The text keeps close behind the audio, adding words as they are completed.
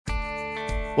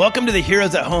Welcome to the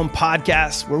Heroes at Home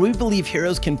podcast, where we believe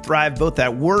heroes can thrive both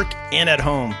at work and at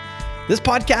home. This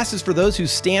podcast is for those who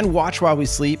stand watch while we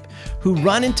sleep, who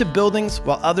run into buildings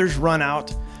while others run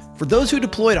out, for those who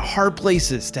deploy to hard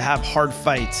places to have hard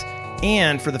fights,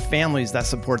 and for the families that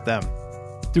support them.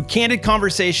 Through candid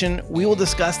conversation, we will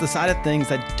discuss the side of things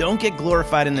that don't get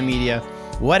glorified in the media,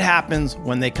 what happens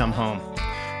when they come home.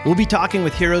 We'll be talking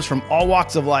with heroes from all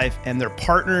walks of life and their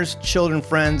partners, children,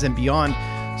 friends, and beyond,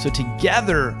 so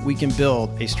together we can build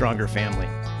a stronger family.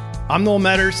 I'm Noel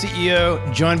Metter,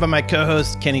 CEO, joined by my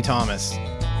co-host, Kenny Thomas.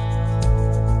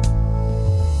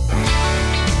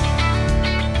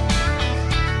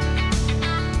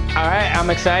 All right, I'm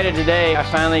excited today.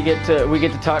 We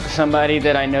get to talk to somebody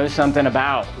that I know something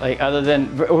about.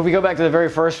 If we go back to the very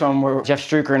first one where Jeff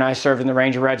Struker and I served in the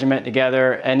Ranger Regiment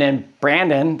together, and then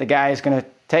Brandon, the guy is going to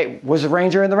was a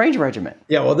Ranger in the Ranger Regiment.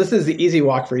 Yeah, well, this is the easy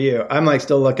walk for you. I'm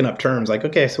still looking up terms.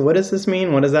 Okay, so what does this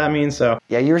mean? What does that mean? So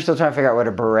yeah, you were still trying to figure out what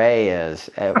a beret is.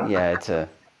 It's a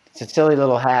silly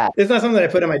little hat. It's not something that I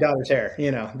put in my daughter's hair.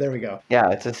 There we go. Yeah,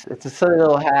 it's a silly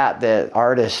little hat that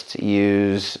artists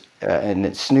use and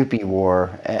that Snoopy wore,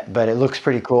 but it looks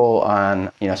pretty cool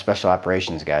on special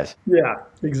operations guys. Yeah,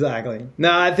 exactly.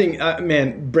 No, I think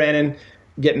Brandon,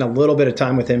 getting a little bit of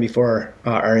time with him before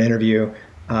our interview.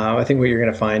 I think what you're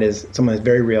going to find is someone that's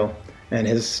very real, and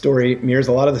his story mirrors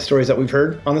a lot of the stories that we've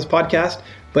heard on this podcast,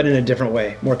 but in a different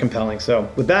way, more compelling. So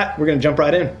with that, we're going to jump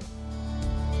right in.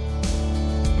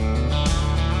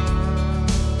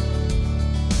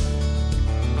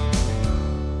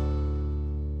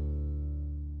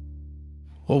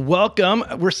 Well, welcome.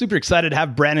 We're super excited to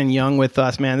have Brandon Young with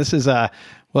us, man. This is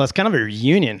it's kind of a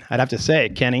reunion, I'd have to say,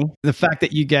 Kenny. The fact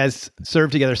that you guys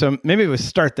served together. So maybe we'll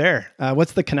start there.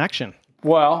 What's the connection?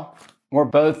 Well, we're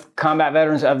both combat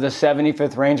veterans of the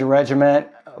 75th Ranger Regiment,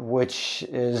 which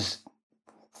is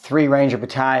 3 Ranger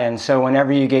battalions. So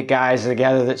whenever you get guys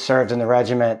together that served in the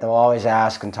regiment, they'll always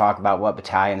ask and talk about what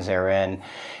battalions they're in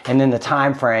and then the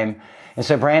time frame. And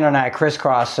so Brandon and I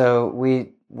crisscrossed, so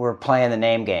we were playing the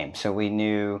name game. So we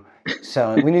knew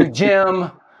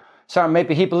Jim, Sergeant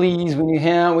Maple Heaplees, we knew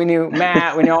him, we knew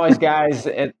Matt, we knew all these guys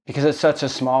because it's such a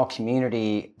small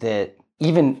community that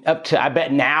even up to, I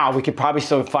bet now we could probably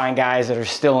still find guys that are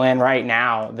still in right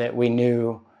now that we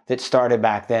knew that started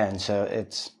back then. So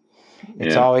it's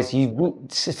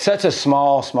such a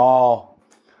small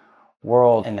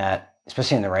world in that,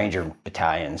 especially in the Ranger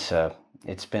battalion. So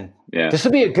this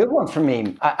will be a good one for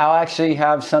me. I'll actually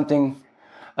have something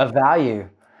of value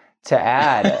to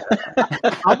add.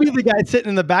 I'll be the guy sitting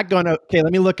in the back going, okay,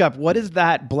 let me look up. What is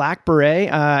that black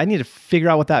beret? I need to figure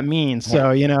out what that means.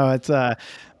 So,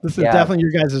 this is definitely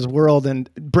your guys' world.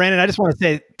 And Brandon, I just want to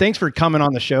say thanks for coming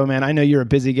on the show, man. I know you're a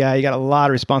busy guy. You got a lot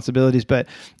of responsibilities, but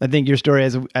I think your story,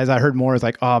 as I heard more, is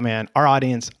oh man, our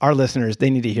audience, our listeners,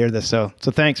 they need to hear this. So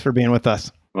thanks for being with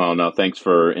us. Well, no, thanks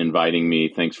for inviting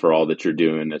me. Thanks for all that you're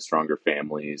doing at Stronger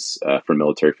Families, for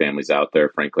military families out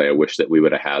there. Frankly, I wish that we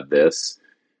would have had this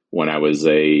when I was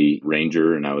a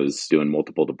Ranger and I was doing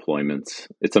multiple deployments.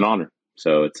 It's an honor.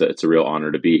 So it's a real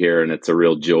honor to be here, and it's a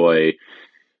real joy.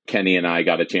 Kenny and I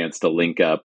got a chance to link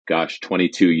up,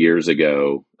 22 years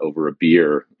ago over a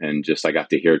beer, and I got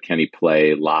to hear Kenny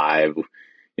play live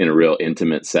in a real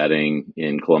intimate setting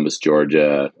in Columbus,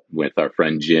 Georgia, with our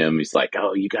friend Jim. He's like,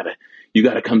 "Oh, you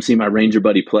gotta come see my Ranger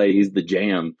buddy play. He's the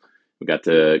jam." We got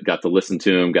to listen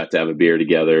to him, got to have a beer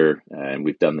together, and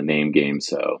we've done the name game.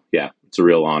 So yeah, it's a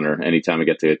real honor. Anytime I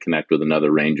get to connect with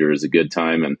another Ranger is a good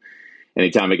time, and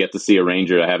anytime I get to see a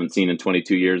Ranger I haven't seen in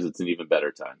 22 years, it's an even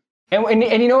better time. And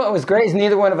you know what was great is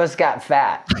neither one of us got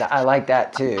fat. I like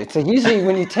that too. So usually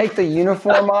when you take the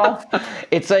uniform off,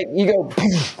 it's like you go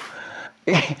poof,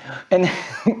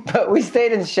 but we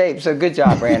stayed in shape. So good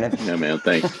job, Brandon. Yeah, man.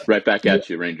 Thanks. Right back at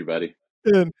you, Ranger buddy.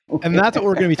 And that's what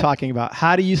we're going to be talking about.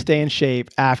 How do you stay in shape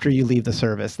after you leave the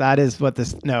service? That is what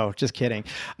no, just kidding.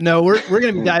 No, we're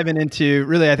going to be diving into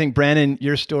really, I think, Brandon,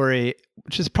 your story,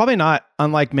 which is probably not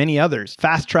unlike many others.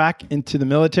 Fast track into the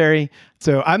military.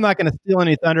 So I'm not going to steal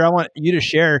any thunder. I want you to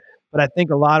share, but I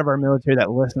think a lot of our military that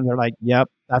listen, they're like, yep,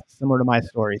 that's similar to my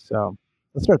story. So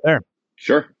let's start there.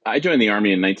 Sure. I joined the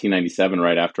Army in 1997,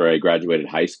 right after I graduated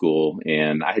high school.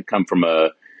 And I had come from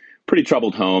a pretty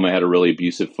troubled home. I had a really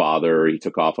abusive father. He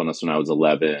took off on us when I was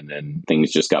 11, and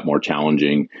things just got more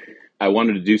challenging. I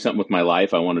wanted to do something with my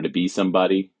life. I wanted to be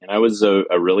somebody. And I was a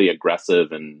really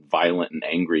aggressive and violent and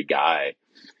angry guy.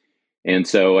 And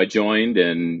so I joined,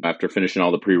 and after finishing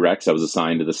all the prereqs, I was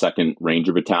assigned to the 2nd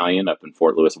Ranger Battalion up in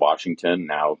Fort Lewis, Washington,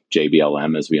 now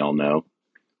JBLM, as we all know.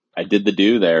 I did the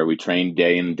do there. We trained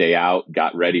day in, day out,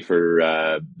 got ready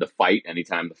for the fight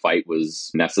anytime the fight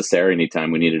was necessary,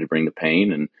 anytime we needed to bring the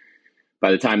pain. And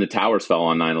by the time the towers fell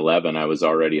on 9/11, I was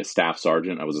already a staff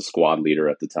sergeant. I was a squad leader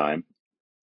at the time.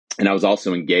 And I was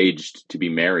also engaged to be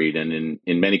married. And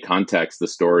in many contexts, the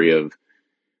story of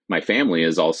my family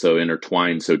is also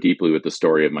intertwined so deeply with the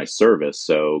story of my service.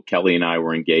 So Kelly and I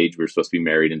were engaged. We were supposed to be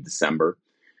married in December.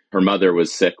 Her mother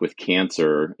was sick with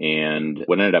cancer. And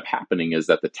what ended up happening is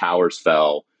that the towers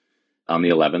fell on the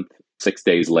 11th. 6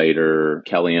 days later,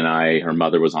 Kelly and I, her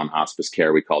mother was on hospice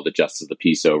care. We called it Justice of the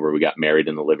Peace over. We got married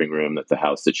in the living room at the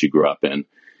house that she grew up in.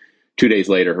 2 days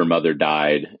later, her mother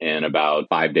died. And about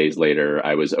 5 days later,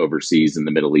 I was overseas in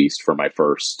the Middle East for my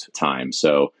first time.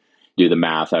 So do the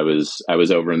math. I was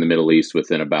over in the Middle East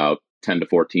within about 10 to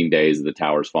 14 days of the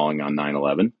towers falling on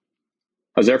 9/11.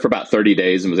 I was there for about 30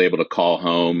 days and was able to call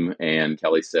home. And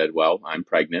Kelly said, "Well, I'm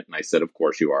pregnant." And I said, "Of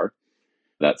course you are.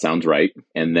 That sounds right."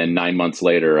 And then 9 months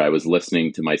later, I was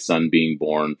listening to my son being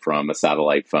born from a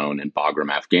satellite phone in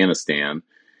Bagram, Afghanistan.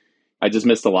 I just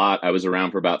missed a lot. I was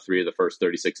around for about 3 of the first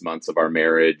 36 months of our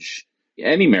marriage.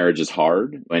 Any marriage is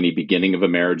hard. Any beginning of a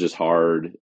marriage is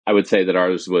hard. I would say that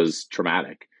ours was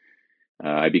traumatic.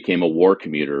 I became a war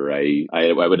commuter. I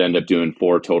would end up doing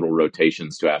 4 total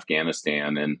rotations to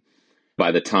Afghanistan. And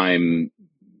by the time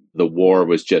the war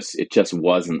was it just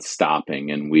wasn't stopping.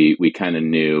 And we kind of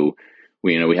knew,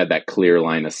 we had that clear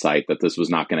line of sight that this was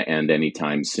not going to end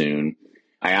anytime soon.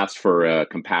 I asked for a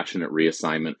compassionate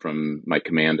reassignment from my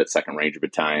command at 2nd Ranger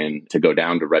Battalion to go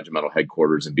down to regimental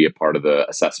headquarters and be a part of the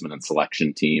assessment and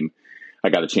selection team. I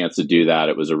got a chance to do that.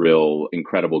 It was a real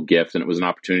incredible gift, and it was an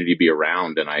opportunity to be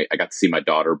around. And I got to see my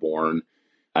daughter born.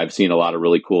 I've seen a lot of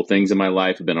really cool things in my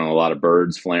life. I've been on a lot of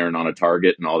birds flaring on a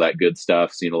target and all that good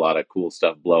stuff, seen a lot of cool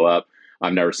stuff blow up.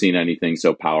 I've never seen anything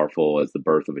so powerful as the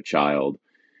birth of a child.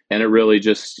 And it really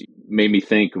just made me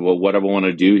think, well, what do I want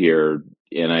to do here?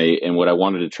 And what I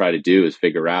wanted to try to do is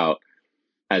figure out,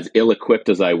 as ill-equipped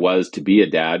as I was to be a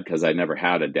dad, because I never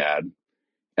had a dad,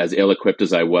 as ill-equipped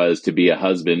as I was to be a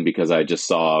husband, because I just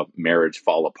saw marriage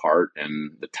fall apart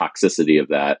and the toxicity of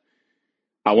that,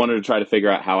 I wanted to try to figure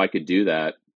out how I could do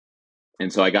that.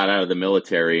 And so I got out of the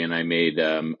military, and I made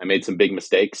some big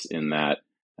mistakes in that,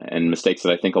 and mistakes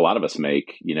that I think a lot of us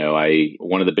make.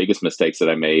 One of the biggest mistakes that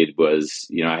I made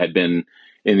was, I had been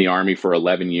in the Army for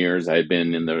 11 years. I had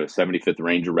been in the 75th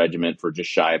Ranger Regiment for just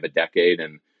shy of a decade.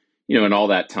 And, in all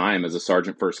that time as a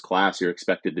sergeant first class, you're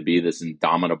expected to be this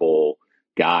indomitable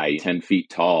guy, 10 feet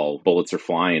tall, bullets are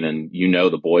flying, and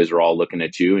the boys are all looking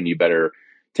at you, and you better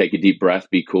take a deep breath,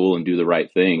 be cool, and do the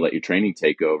right thing. Let your training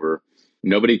take over.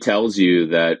 Nobody tells you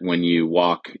that when you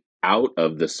walk out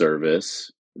of the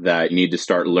service, that you need to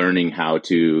start learning how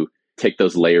to take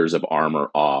those layers of armor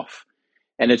off.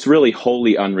 And it's really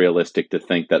wholly unrealistic to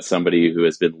think that somebody who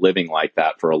has been living like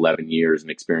that for 11 years and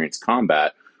experienced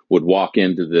combat would walk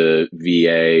into the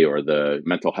VA or the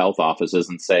mental health offices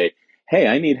and say, "Hey,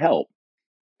 I need help."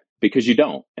 Because you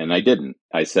don't. And I didn't.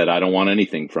 I said, "I don't want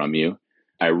anything from you."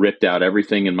 I ripped out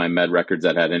everything in my med records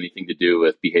that had anything to do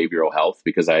with behavioral health,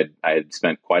 because I had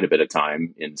spent quite a bit of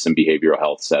time in some behavioral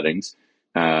health settings.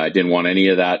 I didn't want any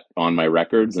of that on my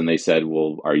records. And they said,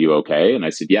 "Well, are you okay?" And I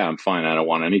said, "Yeah, I'm fine. I don't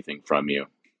want anything from you."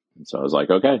 And so I was like,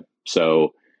 okay.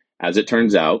 So as it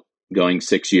turns out, going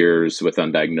 6 years with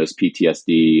undiagnosed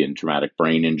PTSD and traumatic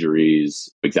brain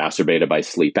injuries, exacerbated by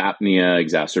sleep apnea,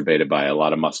 exacerbated by a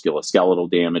lot of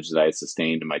musculoskeletal damage that I had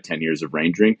sustained in my 10 years of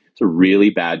rangering. It's a really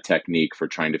bad technique for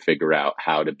trying to figure out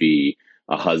how to be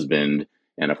a husband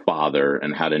and a father,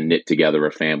 and how to knit together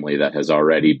a family that has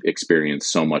already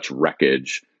experienced so much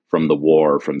wreckage from the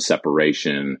war, from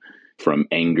separation, from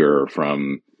anger,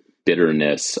 from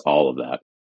bitterness, all of that.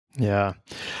 Yeah.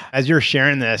 As you're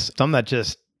sharing this, something that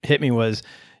just hit me was,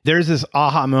 there's this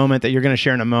aha moment that you're going to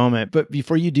share in a moment. But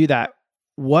before you do that,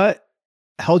 what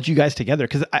held you guys together?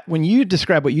 Because when you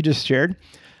describe what you just shared,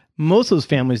 most of those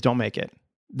families don't make it.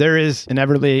 There is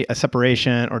inevitably a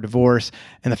separation or divorce.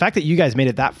 And the fact that you guys made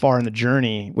it that far in the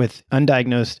journey with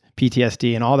undiagnosed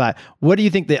PTSD and all that, what do you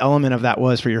think the element of that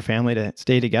was for your family to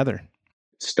stay together?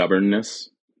 Stubbornness,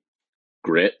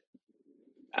 grit.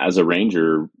 As a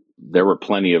ranger, there were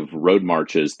plenty of road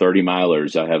marches, 30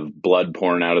 milers. I have blood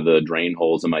pouring out of the drain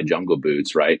holes in my jungle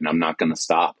boots, right? And I'm not going to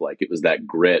stop. Like, it was that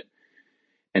grit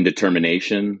and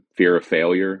determination, fear of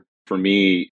failure. For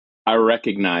me, I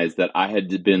recognized that I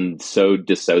had been so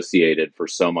dissociated for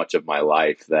so much of my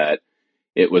life that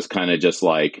it was kind of just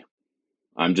like,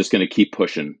 I'm just going to keep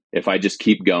pushing. If I just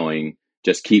keep going,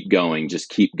 just keep going, just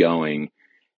keep going.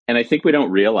 And I think we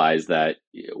don't realize that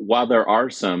while there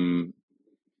are some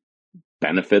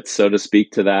benefits, so to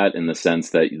speak, to that, in the sense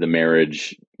that the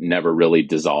marriage never really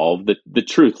dissolved. The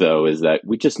truth, though, is that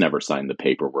we just never signed the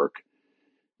paperwork.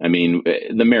 I mean,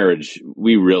 the marriage,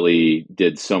 we really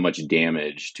did so much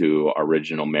damage to our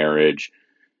original marriage.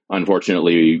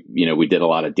 Unfortunately, we did a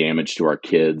lot of damage to our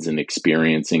kids and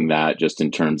experiencing that just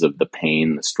in terms of the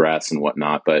pain, the stress and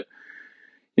whatnot. But,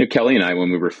 Kelly and I,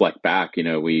 when we reflect back,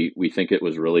 we think it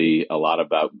was really a lot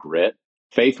about grit.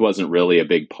 Faith wasn't really a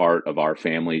big part of our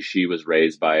family. She was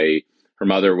raised by, her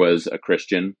mother was a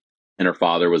Christian and her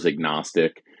father was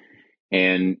agnostic.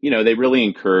 And, they really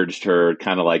encouraged her,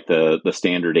 kind of like the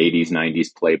standard 80s,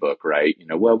 90s playbook, right?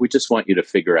 Well, we just want you to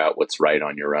figure out what's right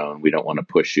on your own. We don't want to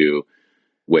push you,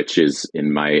 which is,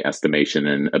 in my estimation,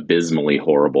 an abysmally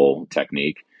horrible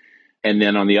technique. And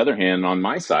then on the other hand, on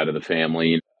my side of the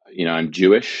family, I'm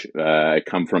Jewish. I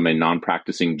come from a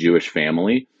non-practicing Jewish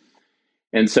family.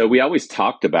 And so we always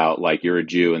talked about, like, you're a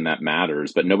Jew and that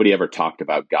matters, but nobody ever talked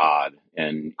about God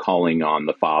and calling on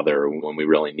the Father when we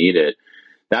really need it.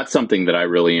 That's something that I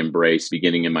really embraced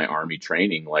beginning in my Army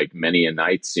training. Like, many a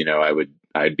nights,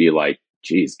 I'd be like,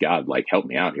 geez, God, like, help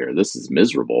me out here. This is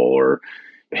miserable. Or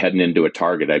heading into a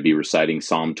target, I'd be reciting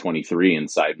Psalm 23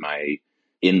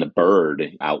 in the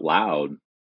bird out loud.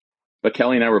 But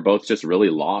Kelly and I were both just really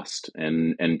lost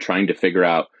and trying to figure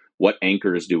out what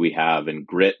anchors do we have. And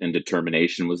grit and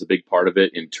determination was a big part of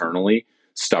it internally.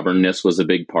 Stubbornness was a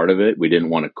big part of it. We didn't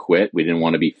want to quit. We didn't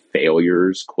want to be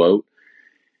failures, quote.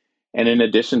 And in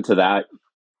addition to that,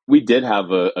 we did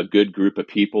have a good group of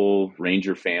people,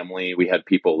 Ranger family. We had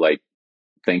people like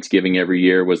Thanksgiving every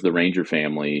year was the Ranger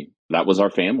family. That was our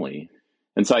family.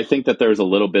 And so I think that there's a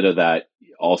little bit of that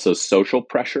also social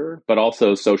pressure, but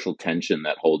also social tension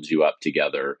that holds you up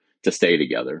together to stay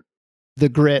together. The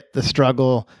grit, the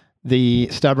struggle, the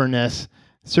stubbornness,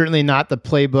 certainly not the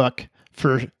playbook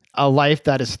for a life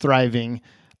that is thriving.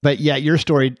 But yet your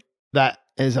story, that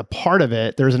is a part of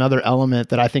it. There's another element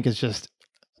that I think is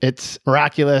it's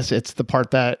miraculous. It's the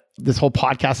part that this whole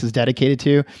podcast is dedicated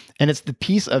to. And it's the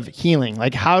piece of healing.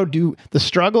 Like, how do the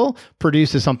struggle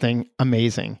produces something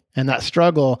amazing. And that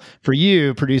struggle for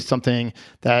you produced something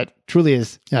that truly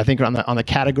is, I think on the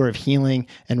category of healing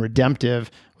and redemptive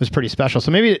was pretty special.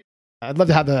 So maybe I'd love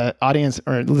to have the audience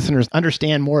or listeners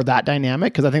understand more of that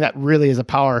dynamic, because I think that really is a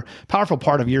powerful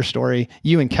part of your story,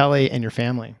 you and Kelly and your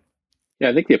family. Yeah,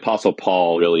 I think the Apostle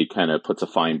Paul really kind of puts a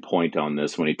fine point on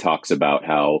this when he talks about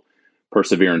how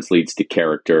perseverance leads to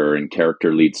character and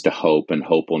character leads to hope, and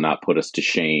hope will not put us to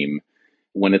shame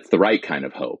when it's the right kind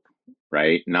of hope,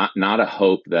 right? Not a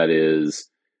hope that is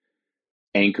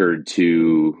anchored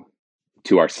to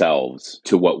ourselves,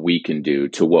 to what we can do,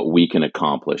 to what we can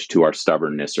accomplish, to our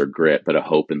stubbornness or grit, but a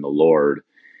hope in the Lord.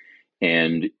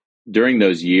 And during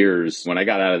those years, when I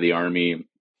got out of the Army,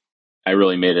 I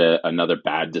really made another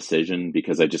bad decision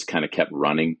because I just kind of kept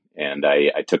running. And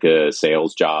I took a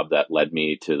sales job that led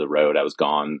me to the road. I was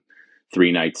gone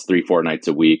 4 nights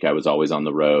a week. I was always on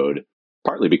the road,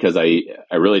 partly because I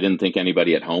really didn't think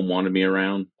anybody at home wanted me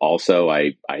around. Also,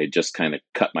 I had just kind of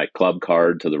cut my club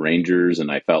card to the Rangers,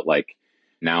 and I felt like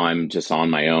now I'm just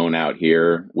on my own out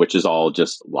here, which is all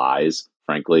just lies,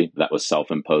 frankly. That was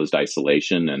self-imposed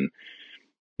isolation, and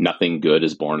nothing good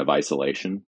is born of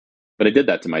isolation. But I did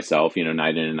that to myself,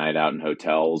 night in and night out in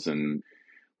hotels. And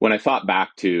when I thought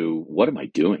back to what am I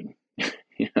doing?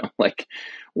 Like,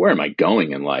 where am I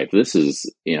going in life? This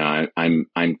is,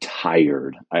 I'm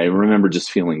tired. I remember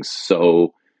just feeling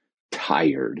so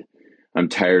tired. I'm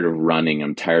tired of running.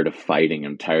 I'm tired of fighting.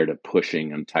 I'm tired of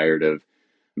pushing. I'm tired of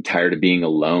being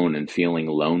alone and feeling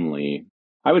lonely.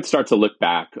 I would start to look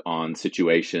back on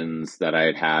situations that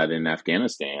I had in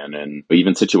Afghanistan, and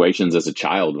even situations as a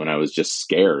child when I was just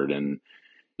scared, and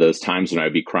those times when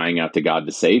I'd be crying out to God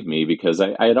to save me, because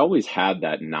I had always had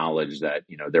that knowledge that,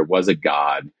 there was a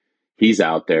God, he's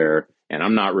out there, and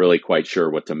I'm not really quite sure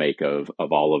what to make of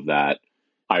all of that.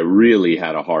 I really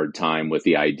had a hard time with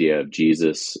the idea of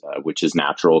Jesus, which is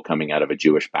natural coming out of a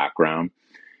Jewish background.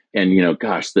 And,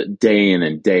 the day in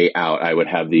and day out, I would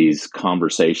have these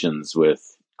conversations with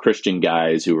Christian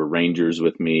guys who were Rangers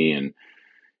with me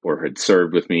or had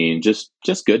served with me, and just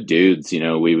good dudes.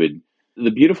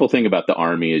 The beautiful thing about the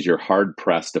Army is you're hard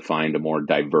pressed to find a more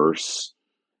diverse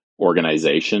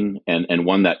organization and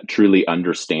one that truly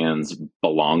understands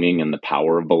belonging and the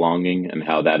power of belonging, and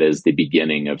how that is the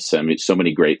beginning of so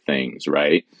many great things,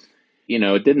 right?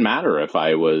 It didn't matter if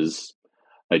I was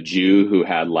a Jew who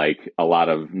had like a lot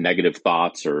of negative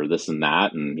thoughts or this and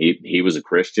that, and he was a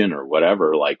Christian or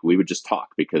whatever. Like, we would just talk,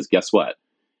 because guess what?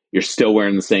 You're still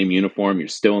wearing the same uniform. You're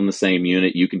still in the same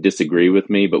unit. You can disagree with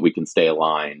me, but we can stay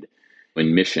aligned.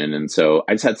 in mission. And so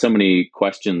I just had so many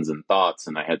questions and thoughts,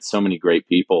 and I had so many great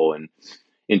people. And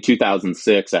in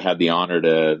 2006, I had the honor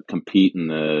to compete in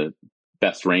the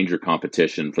Best Ranger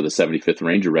competition for the 75th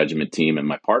Ranger Regiment team. And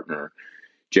my partner,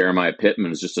 Jeremiah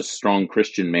Pittman, is just a strong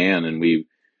Christian man. And we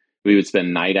would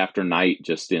spend night after night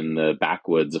just in the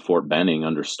backwoods of Fort Benning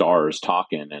under stars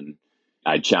talking. And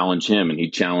I'd challenge him and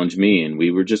he'd challenge me. And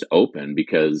we were just open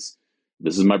because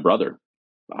this is my brother.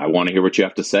 I want to hear what you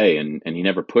have to say. And he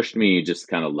never pushed me, he just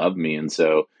kind of loved me. And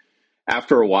so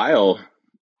after a while,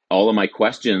 all of my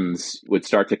questions would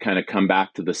start to kind of come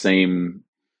back to the same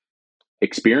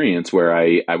experience where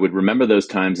I would remember those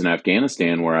times in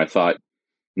Afghanistan where I thought,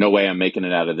 no way I'm making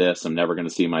it out of this. I'm never going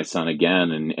to see my son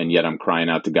again. And yet I'm crying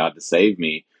out to God to save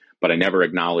me. But I never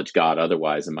acknowledged God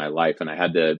otherwise in my life. And I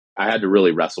had to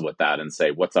really wrestle with that and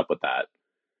say, what's up with that?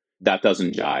 That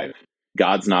doesn't jive.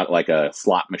 God's not like a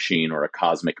slot machine or a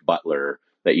cosmic butler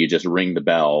that you just ring the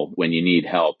bell when you need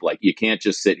help. Like, you can't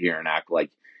just sit here and act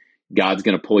like God's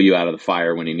going to pull you out of the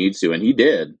fire when he needs to. And he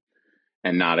did,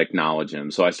 and not acknowledge him.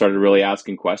 So I started really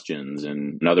asking questions.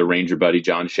 And another Ranger buddy,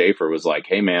 John Schaefer, was like,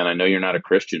 hey man, I know you're not a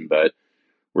Christian, but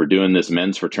we're doing this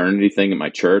men's fraternity thing at my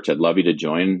church. I'd love you to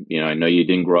join. I know you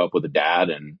didn't grow up with a dad,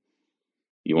 and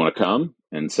you want to come?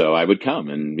 And so I would come,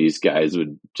 and these guys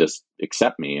would just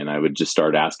accept me, and I would just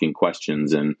start asking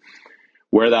questions. And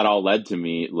where that all led for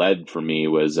me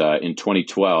was in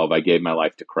 2012, I gave my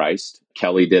life to Christ.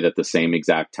 Kelly did at the same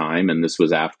exact time. And this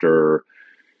was after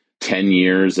 10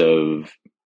 years of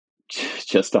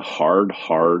just a hard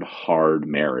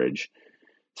marriage.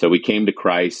 So we came to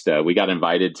Christ. We got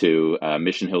invited to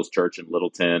Mission Hills Church in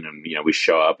Littleton, and we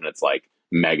show up, and it's like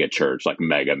mega church, like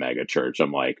mega church.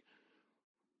 I'm like,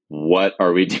 what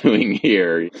are we doing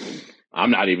here?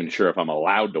 I'm not even sure if I'm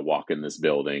allowed to walk in this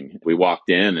building. We walked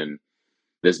in, and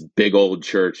this big old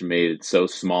church made it so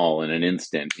small in an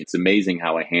instant. It's amazing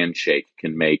how a handshake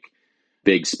can make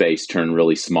big space turn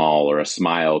really small, or a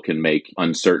smile can make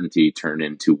uncertainty turn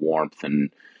into warmth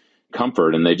and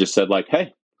comfort. And they just said, like,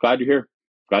 hey, glad you're here.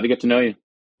 Glad to get to know you.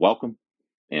 Welcome.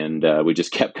 And we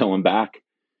just kept going back.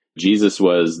 Jesus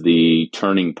was the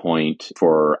turning point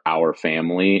for our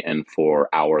family and for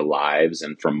our lives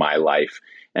and for my life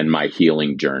and my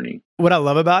healing journey. What I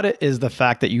love about it is the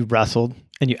fact that you wrestled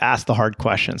and you asked the hard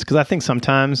questions. Because I think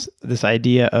sometimes this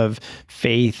idea of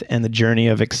faith and the journey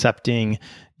of accepting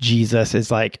Jesus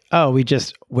is like, oh, we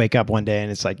just wake up one day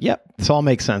and it's like, yep, this all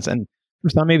makes sense. And for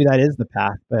some, maybe that is the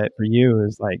path. But for you,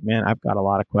 is like, man, I've got a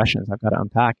lot of questions I've got to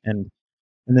unpack. And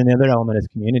then the other element is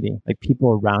community, like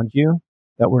people around you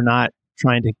that we're not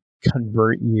trying to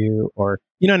convert you, or,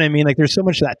 you know what I mean? Like, there's so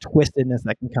much of that twistedness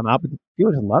that can come out, but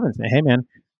people just love it and say, hey man,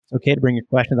 it's okay to bring your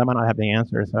questions. I might not have the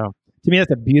answer. So to me,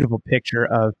 that's a beautiful picture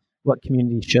of what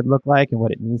community should look like and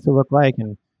what it needs to look like.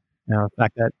 And the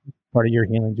fact that part of your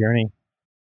healing journey.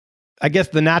 I guess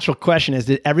the natural question is,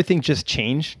 did everything just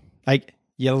change? Like,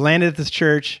 you landed at this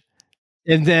church,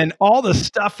 and then all the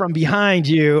stuff from behind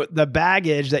you, the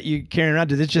baggage that you carry around,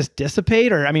 did it just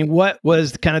dissipate? Or, I mean, what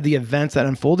was kind of the events that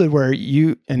unfolded where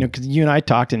because you and I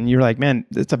talked, and you're like, man,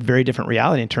 it's a very different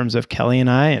reality in terms of Kelly and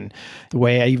I and the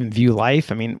way I even view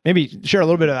life. I mean, maybe share a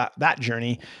little bit about that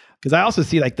journey, because I also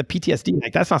see like the PTSD,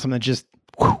 like that's not something that just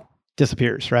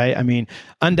disappears, right? I mean,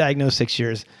 undiagnosed 6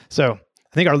 years. So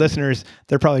I think our listeners,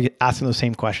 they're probably asking those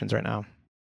same questions right now.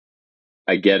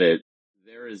 I get it.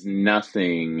 There is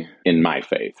nothing in my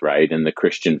faith, right, in the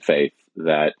Christian faith,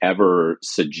 that ever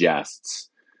suggests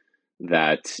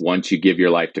that once you give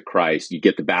your life to Christ, you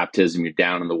get the baptism, you're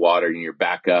down in the water and you're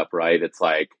back up, right? It's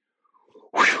like,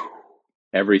 whew,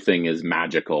 everything is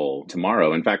magical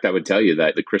tomorrow. In fact, I would tell you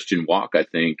that the Christian walk, I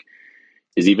think,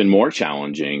 is even more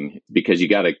challenging, because you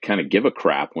got to kind of give a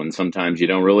crap when sometimes you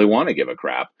don't really want to give a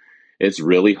crap. It's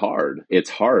really hard. It's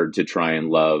hard to try and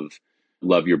love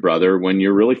your brother when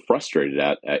you're really frustrated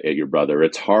at your brother.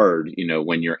 It's hard,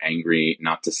 when you're angry,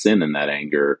 not to sin in that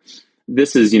anger.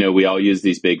 This is, we all use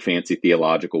these big fancy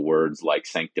theological words like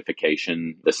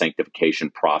sanctification, the sanctification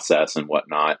process and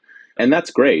whatnot. And that's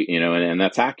great, and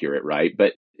that's accurate, right?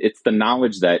 But it's the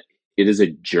knowledge that it is a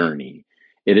journey.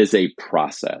 It is a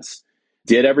process.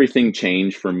 Did everything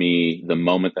change for me the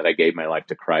moment that I gave my life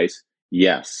to Christ?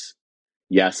 Yes.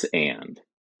 Yes, and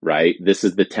right. This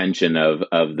is the tension of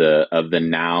the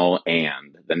now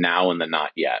and the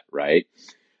not yet, right?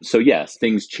 So yes,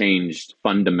 things changed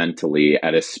fundamentally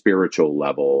at a spiritual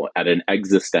level, at an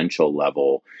existential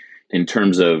level, in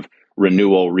terms of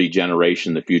renewal,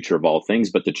 regeneration, the future of all things.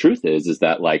 But the truth is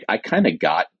that like I kind of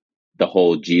got the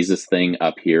whole Jesus thing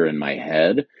up here in my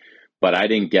head, but I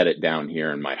didn't get it down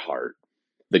here in my heart.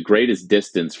 The greatest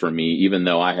distance for me, even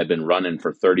though I had been running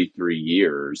for 33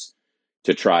 years,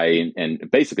 to try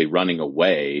and basically running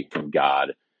away from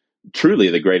God. Truly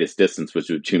the greatest distance was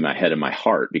between my head and my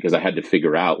heart, because I had to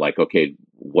figure out like, okay,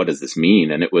 what does this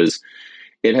mean? And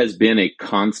it has been a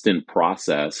constant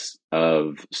process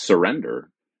of surrender.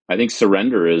 I think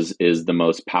surrender is the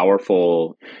most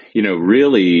powerful,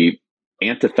 really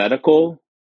antithetical.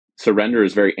 Surrender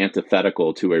is very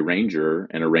antithetical to a ranger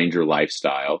and a ranger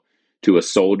lifestyle, to a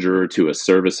soldier, to a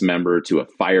service member, to a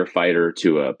firefighter,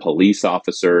 to a police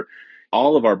officer.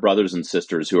 All of our brothers and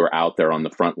sisters who are out there on the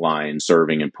front line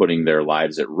serving and putting their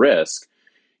lives at risk,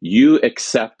 you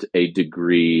accept a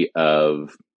degree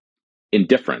of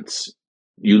indifference.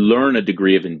 You learn a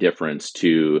degree of indifference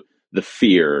to the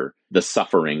fear, the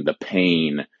suffering, the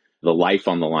pain, the life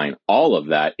on the line, all of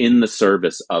that in the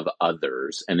service of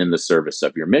others and in the service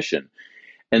of your mission.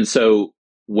 And so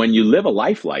when you live a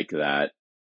life like that,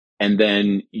 and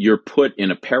then you're put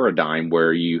in a paradigm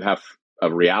where you have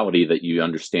a reality that you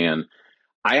understand,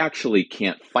 I actually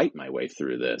can't fight my way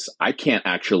through this. I can't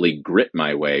actually grit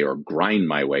my way or grind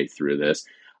my way through this.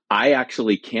 I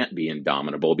actually can't be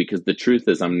indomitable, because the truth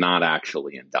is I'm not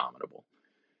actually indomitable.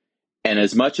 And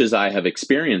as much as I have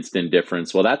experienced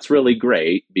indifference, well, that's really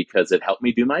great because it helped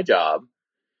me do my job.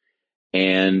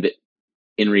 And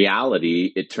in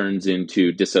reality, it turns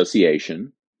into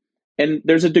dissociation. And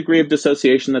there's a degree of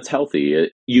dissociation that's healthy.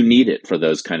 You need it for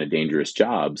those kind of dangerous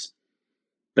jobs.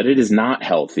 But it is not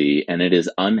healthy and it is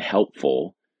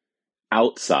unhelpful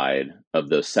outside of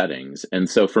those settings. And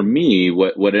so for me,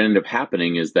 what ended up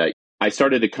happening is that I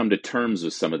started to come to terms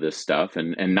with some of this stuff,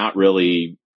 and not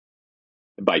really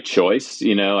by choice.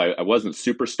 I wasn't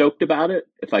super stoked about it,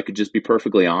 if I could just be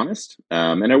perfectly honest.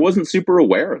 And I wasn't super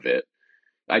aware of it.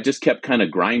 I just kept kind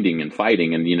of grinding and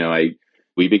fighting. And,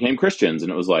 we became Christians,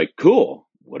 and it was like, cool,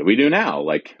 what do we do now?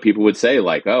 Like, people would say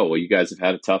like, oh, well, you guys have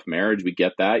had a tough marriage. We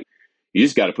get that. You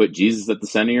just got to put Jesus at the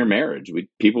center of your marriage.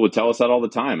 People would tell us that all the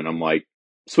time. And I'm like,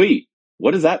 sweet.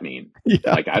 What does that mean? Yeah.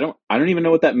 Like, I don't even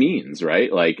know what that means.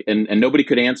 Right. Like, and nobody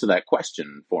could answer that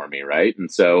question for me. Right.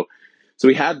 And so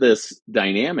we had this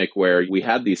dynamic where we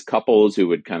had these couples who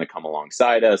would kind of come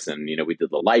alongside us, and, we did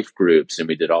the life groups and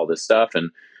we did all this stuff.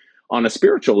 And on a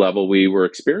spiritual level, we were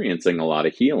experiencing a lot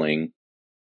of healing.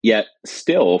 Yet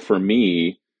still, for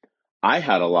me, I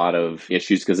had a lot of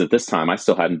issues because at this time I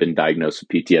still hadn't been diagnosed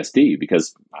with PTSD,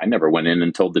 because I never went in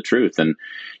and told the truth. And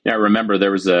I remember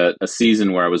there was a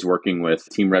season where I was working with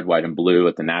Team Red, White, and Blue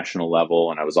at the national level,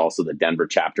 and I was also the Denver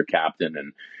chapter captain.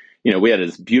 And we had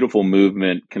this beautiful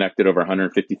movement, connected over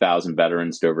 150,000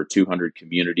 veterans to over 200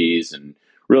 communities, and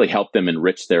really helped them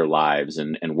enrich their lives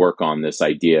and work on this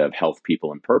idea of health,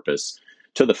 people, and purpose.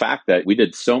 To the fact that we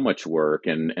did so much work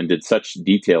and did such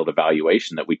detailed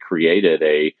evaluation that we created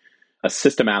a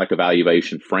systematic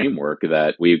evaluation framework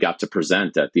that we got to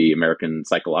present at the American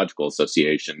Psychological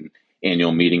Association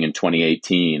annual meeting in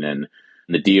 2018. And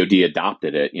the DoD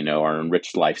adopted it, our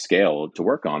enriched life scale, to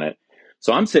work on it.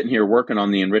 So I'm sitting here working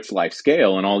on the enriched life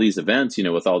scale and all these events,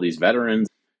 with all these veterans,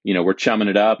 we're chumming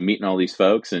it up, meeting all these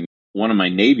folks. And one of my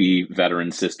Navy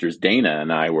veteran sisters, Dana,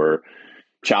 and I were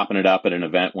chopping it up at an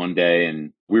event one day,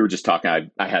 and we were just talking.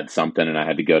 I had something and I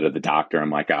had to go to the doctor. I'm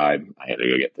like, I had to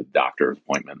go get the doctor's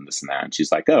appointment and this and that. And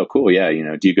she's like, oh, cool. Yeah.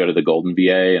 Do you go to the Golden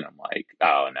VA? And I'm like,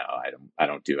 oh, no, I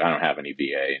don't have any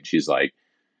VA. And she's like,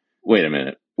 wait a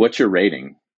minute, what's your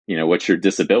rating? What's your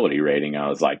disability rating? I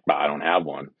was like, I don't have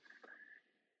one.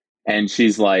 And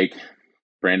she's like,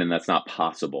 Brandon, that's not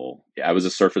possible. I was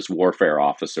a surface warfare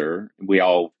officer. We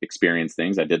all experience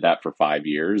things. I did that for 5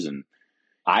 years, and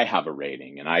I have a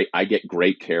rating, and I get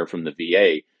great care from the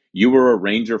VA. You were a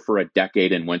ranger for a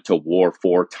decade and went to war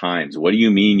 4 times. What do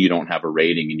you mean you don't have a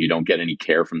rating and you don't get any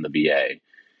care from the VA?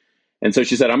 And so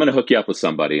she said, I'm going to hook you up with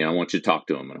somebody, and I want you to talk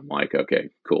to him. And I'm like, okay,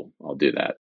 cool, I'll do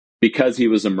that. Because he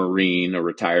was a Marine, a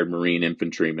retired Marine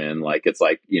infantryman, it's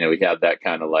like, he had that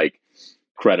kind of like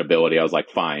credibility. I was like,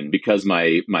 fine. Because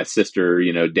my sister,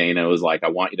 Dana, was like, I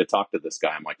want you to talk to this guy.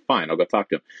 I'm like, fine, I'll go talk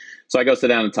to him. So I go sit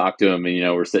down and talk to him,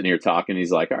 and we're sitting here talking.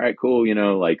 He's like, all right, cool,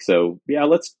 so yeah,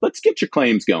 let's get your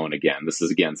claims going again. This is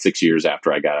again 6 years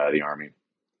after I got out of the Army,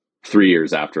 3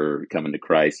 years after coming to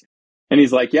Christ. And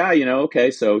he's like, yeah, okay,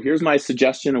 so here's my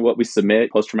suggestion of what we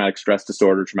submit: post-traumatic stress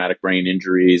disorder, traumatic brain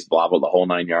injuries, blah blah, the whole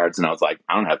 9 yards. And I was like,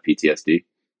 I don't have PTSD.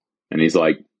 And he's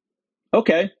like,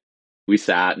 okay. We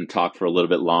sat and talked for a little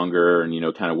bit longer, and,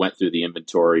 kind of went through the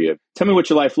inventory of, tell me what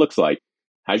your life looks like.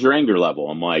 How's your anger level?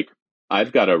 I'm like,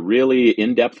 I've got a really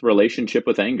in-depth relationship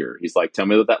with anger. He's like, tell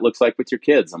me what that looks like with your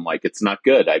kids. I'm like, it's not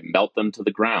good. I melt them to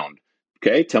the ground.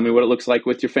 Okay, tell me what it looks like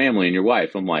with your family and your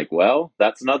wife. I'm like, well,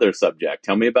 that's another subject.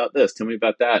 Tell me about this. Tell me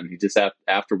about that. And he just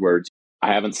afterwards,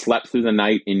 I haven't slept through the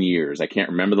night in years. I can't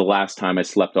remember the last time I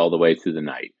slept all the way through the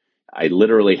night. I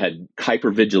literally had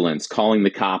hypervigilance, calling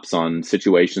the cops on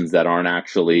situations that aren't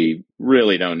actually,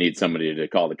 really don't need somebody to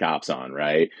call the cops on,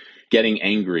 right? Getting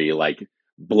angry, like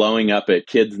blowing up at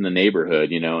kids in the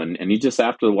neighborhood, and he just,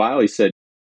 after a while, he said,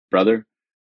 brother,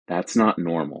 that's not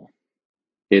normal.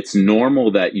 It's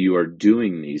normal that you are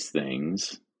doing these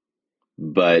things,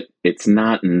 but it's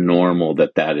not normal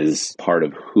that that is part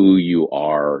of who you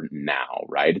are now,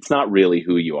 right? It's not really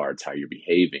who you are, it's how you're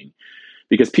behaving.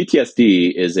 Because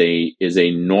PTSD is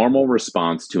a normal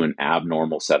response to an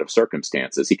abnormal set of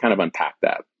circumstances. He kind of unpacked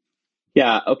that.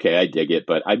 Yeah, okay, I dig it,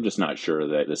 but I'm just not sure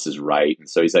that this is right. And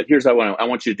so he said, here's how I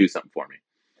want you to do something for me.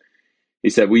 He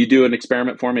said, will you do an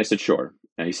experiment for me? I said, sure.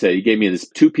 And he said, he gave me this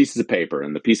 2 pieces of paper,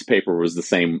 and the piece of paper was the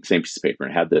same piece of paper.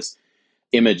 And it had this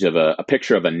image of a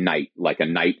picture of a knight, like a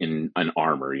knight in an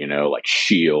armor, like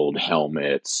shield,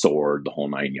 helmet, sword, the whole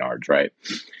 9 yards, right?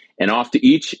 And off to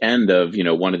each end of,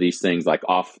 one of these things, like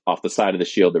off the side of the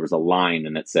shield, there was a line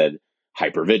and it said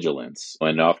hypervigilance.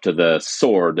 And off to the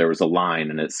sword, there was a line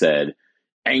and it said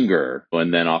anger.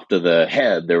 And then off to the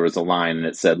head, there was a line and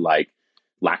it said like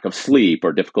lack of sleep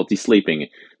or difficulty sleeping.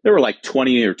 There were like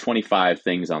 20 or 25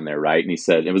 things on there, right? And he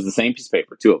said, it was the same piece of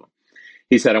paper, 2 of them.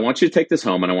 He said, I want you to take this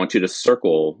home and I want you to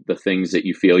circle the things that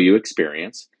you feel you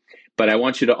experience. But I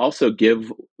want you to also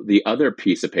give the other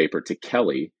piece of paper to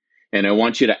Kelly. And I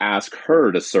want you to ask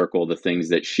her to circle the things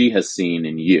that she has seen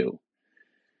in you.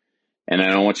 And I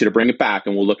don't want you to bring it back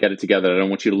and we'll look at it together. I don't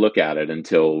want you to look at it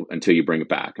until you bring it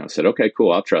back. And I said, okay,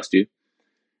 cool. I'll trust you.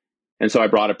 And so I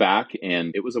brought it back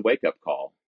and it was a wake up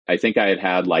call. I think I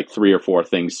had like 3 or 4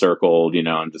 things circled,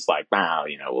 I'm just like, wow,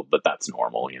 but that's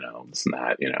normal, this and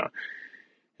that,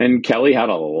 And Kelly had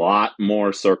a lot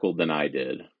more circled than I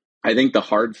did. I think the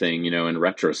hard thing, in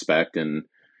retrospect, and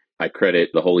I credit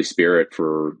the Holy Spirit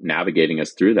for navigating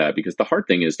us through that, because the hard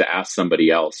thing is to ask somebody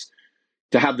else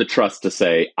to have the trust to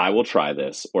say, I will try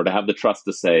this, or to have the trust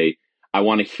to say, I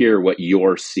want to hear what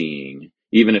you're seeing,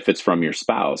 even if it's from your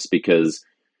spouse, because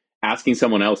asking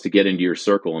someone else to get into your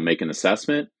circle and make an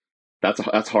assessment,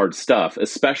 that's hard stuff,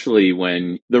 especially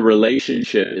when the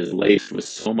relationship is laced with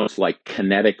so much like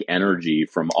kinetic energy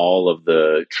from all of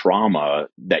the trauma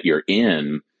that you're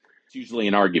in. It's usually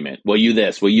an argument. Will you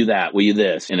this? Will you that? Will you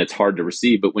this? And it's hard to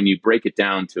receive. But when you break it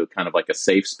down to kind of like a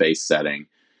safe space setting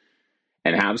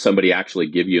and have somebody actually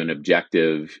give you an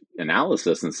objective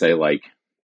analysis and say like,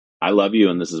 I love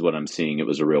you and this is what I'm seeing, it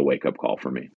was a real wake up call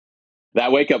for me.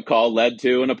 That wake up call led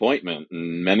to an appointment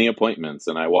and many appointments.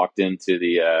 And I walked into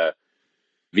the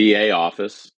VA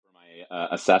office for my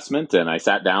assessment and I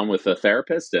sat down with a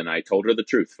therapist and I told her the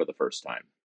truth for the first time.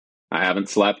 I haven't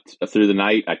slept through the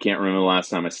night. I can't remember the last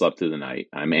time I slept through the night.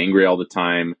 I'm angry all the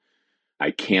time.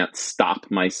 I can't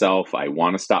stop myself. I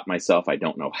want to stop myself. I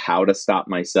don't know how to stop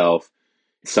myself.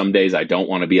 Some days I don't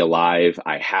want to be alive.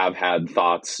 I have had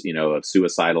thoughts, of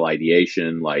suicidal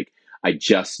ideation. Like, I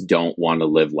just don't want to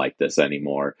live like this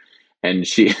anymore. And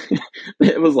she,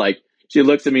 it was like, she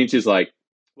looks at me and she's like,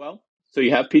 well, so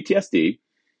you have PTSD.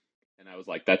 And I was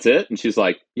like, that's it? And she's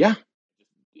like, yeah.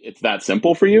 It's that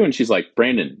simple for you? And she's like,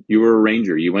 Brandon, you were a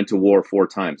Ranger. You went to war 4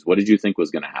 times. What did you think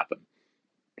was going to happen?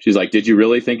 She's like, did you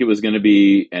really think it was going to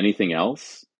be anything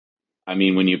else? I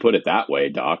mean, when you put it that way,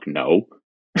 Doc, no.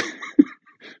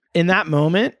 In that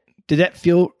moment, did that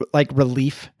feel like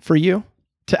relief for you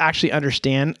to actually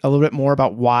understand a little bit more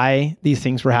about why these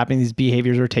things were happening, these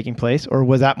behaviors were taking place? Or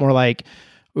was that more like,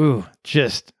 ooh,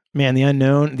 just, man, the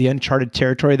unknown, the uncharted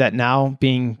territory that now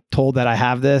being told that I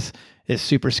have this is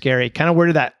super scary? Kind of where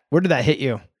did that hit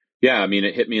you? Yeah, I mean,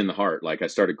 it hit me in the heart. Like I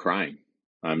started crying.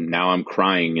 Now I'm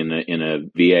crying in a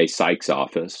VA psych's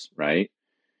office, right?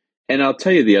 And I'll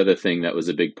tell you the other thing that was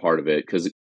a big part of it,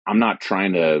 because I'm not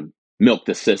trying to milk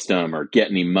the system or get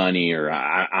any money, or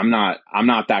I'm not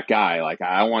that guy. Like,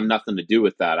 I want nothing to do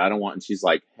with that. I don't want. And she's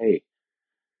like, hey,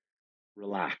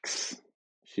 relax.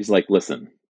 She's like,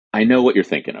 listen, I know what you're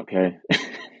thinking, okay?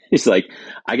 It's like,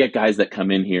 I get guys that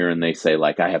come in here and they say,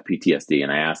 like, I have PTSD,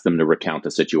 and I ask them to recount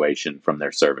a situation from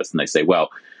their service. And they say, well,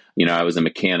 I was a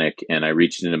mechanic and I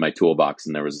reached into my toolbox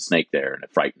and there was a snake there and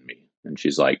it frightened me. And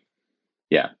she's like,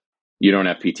 yeah, you don't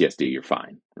have PTSD. You're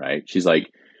fine, right? She's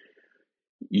like,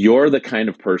 you're the kind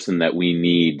of person that we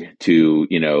need to,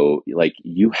 like,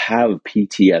 you have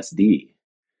PTSD.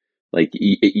 Like,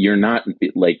 you're not,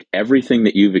 like, everything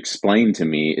that you've explained to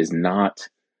me is not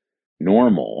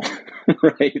normal,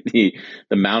 right? The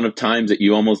amount of times that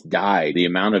you almost died, the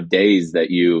amount of days that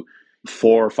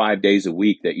 4 or 5 days a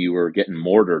week that you were getting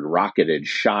mortared, rocketed,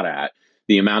 shot at,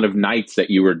 the amount of nights that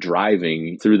you were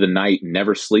driving through the night,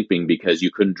 never sleeping because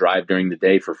you couldn't drive during the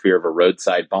day for fear of a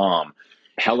roadside bomb.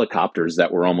 helicopters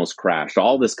that were almost crashed,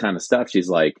 all this kind of stuff. She's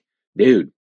like,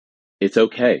 dude, it's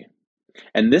okay.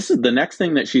 And this is the next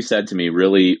thing that she said to me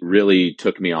really, really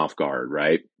took me off guard,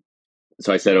 right?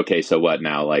 So I said, okay, so what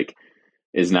now? Like,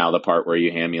 is now the part where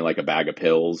you hand me like a bag of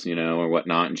pills, or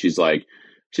whatnot? And she's like,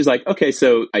 okay,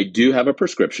 so I do have a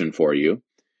prescription for you.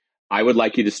 I would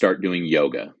like you to start doing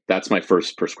yoga. That's my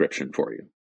first prescription for you.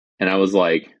 And I was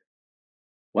like,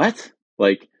 what?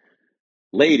 Like,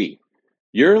 lady,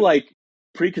 you're like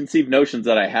preconceived notions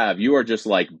that I have. You are just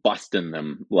like busting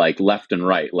them like left and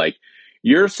right. Like,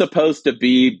 you're supposed to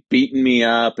be beating me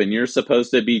up and you're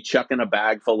supposed to be chucking a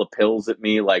bag full of pills at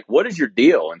me. Like, what is your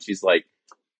deal? And she's like,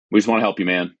 we just want to help you,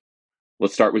 man.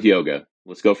 Let's start with yoga.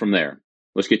 Let's go from there.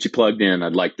 Let's get you plugged in.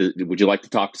 Would you like to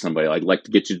talk to somebody? I'd like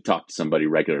to get you to talk to somebody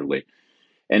regularly.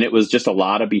 And it was just a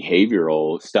lot of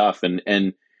behavioral stuff. And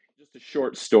just a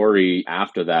short story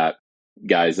after that,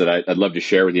 guys, that I'd love to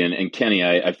share with you. And Kenny,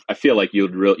 I feel like you'll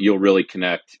really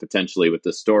connect potentially with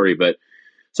this story. But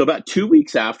so about 2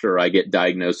 weeks after I get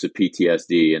diagnosed with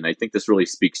PTSD, and I think this really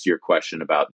speaks to your question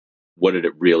about what did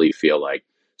it really feel like.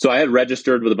 So I had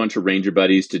registered with a bunch of Ranger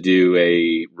buddies to do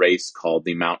a race called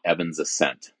the Mount Evans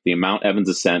Ascent. The Mount Evans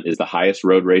Ascent is the highest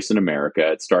road race in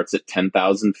America. It starts at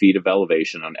 10,000 feet of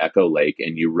elevation on Echo Lake,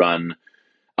 and you run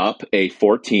up a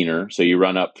 14er. So you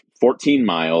run up 14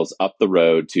 miles up the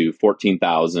road to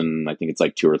 14,000, I think it's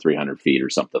like 200 or 300 feet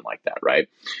or something like that, right?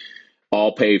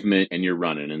 All pavement, and you're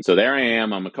running. And so there I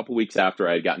am. I'm a couple weeks after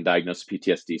I had gotten diagnosed with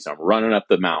PTSD. So I'm running up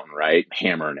the mountain, right?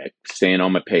 Hammering it, staying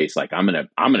on my pace. Like I'm going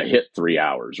to hit 3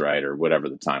 hours, right? Or whatever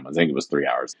the time was. I think it was 3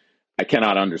 hours. I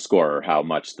cannot underscore how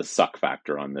much the suck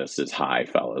factor on this is high,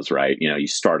 fellas, right? You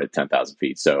start at 10,000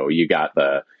 feet. So you got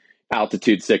the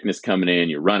altitude sickness coming in,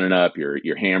 you're running up,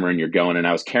 you're hammering, you're going. And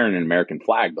I was carrying an American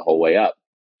flag the whole way up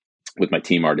with my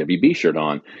Team RWB shirt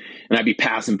on. And I'd be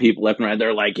passing people left and right.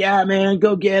 They're like, yeah, man,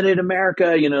 go get it,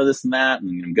 America, this and that.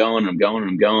 And I'm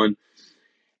going.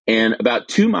 And about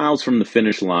 2 miles from the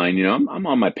finish line, I'm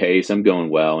on my pace, I'm going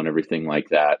well and everything like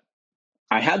that.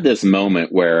 I had this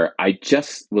moment where I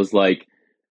just was like,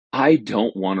 I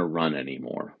don't want to run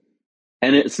anymore.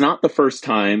 And it's not the first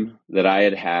time that I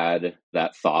had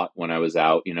that thought when I was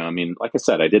out. Like I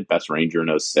said, I did Best Ranger in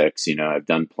 2006. I've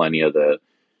done plenty of the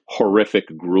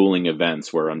horrific, grueling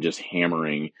events where I'm just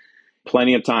hammering.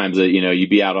 Plenty of times that, you'd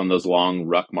be out on those long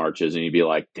ruck marches and you'd be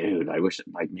like, dude, I wish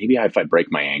maybe if I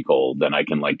break my ankle, then I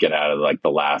can get out of the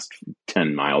last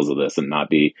 10 miles of this and not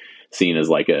be seen as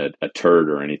like a turd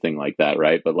or anything like that.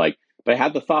 Right. But I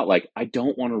had the thought, I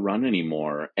don't want to run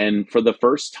anymore. And for the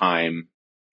first time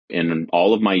in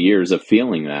all of my years of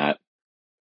feeling that,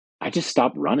 I just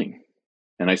stopped running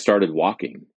and I started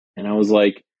walking. And I was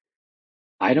like,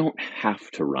 I don't have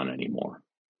to run anymore.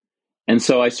 And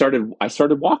so I started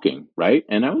walking, right?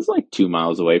 And I was 2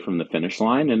 miles away from the finish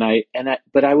line.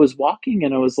 But I was walking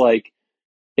and I was like,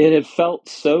 it had felt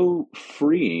so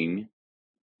freeing.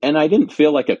 And I didn't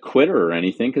feel like a quitter or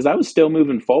anything because I was still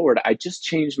moving forward. I just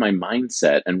changed my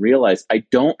mindset and realized I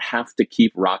don't have to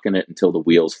keep rocking it until the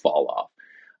wheels fall off.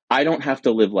 I don't have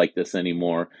to live like this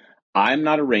anymore. I'm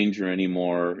not a ranger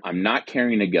anymore. I'm not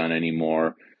carrying a gun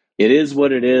anymore. It is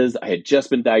what it is. I had just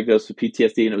been diagnosed with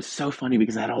PTSD, and it was so funny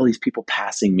because I had all these people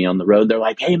passing me on the road. They're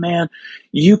like, hey, man,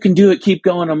 you can do it. Keep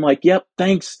going. I'm like, yep,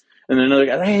 thanks. And then another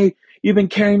guy, hey, you've been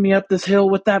carrying me up this hill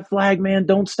with that flag, man.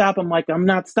 Don't stop. I'm like, I'm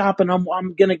not stopping. I'm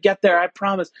going to get there. I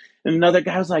promise. And another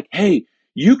guy was like, hey,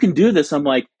 you can do this. I'm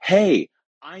like, hey,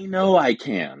 I know I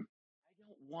can. I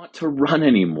don't want to run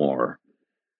anymore.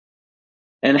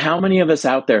 And how many of us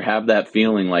out there have that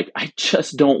feeling like, I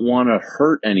just don't want to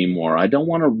hurt anymore. I don't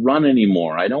want to run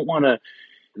anymore. I don't want to.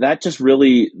 That just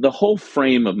really, the whole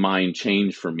frame of mind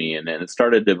changed for me. And then it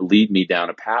started to lead me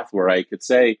down a path where I could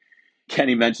say,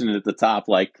 Kenny mentioned it at the top,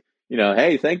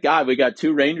 hey, thank God we got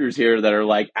 2 Rangers here that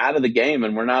are out of the game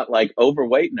and we're not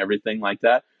overweight and everything like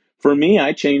that. For me,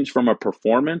 I changed from a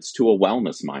performance to a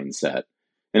wellness mindset.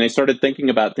 And I started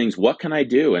thinking about things, what can I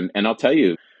do? And I'll tell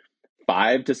you,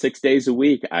 5 to 6 days a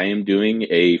week, I am doing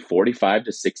a 45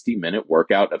 to 60 minute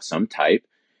workout of some type,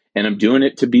 and I'm doing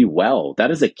it to be well.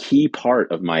 That is a key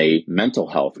part of my mental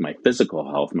health, my physical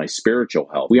health, my spiritual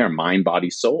health. We are mind, body,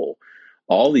 soul.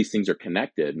 All these things are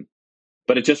connected,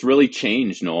 but it just really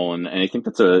changed, Noel. And I think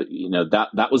that's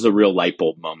that was a real light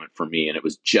bulb moment for me. And it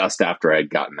was just after I had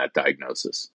gotten that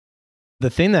diagnosis. The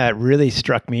thing that really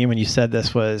struck me when you said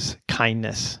this was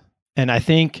kindness. And I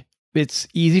think it's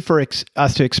easy for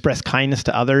us to express kindness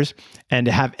to others and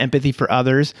to have empathy for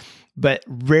others, but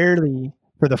rarely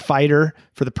for the fighter,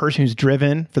 for the person who's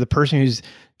driven, for the person who's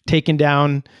taken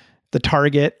down the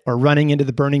target or running into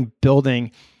the burning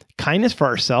building. Kindness for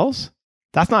ourselves,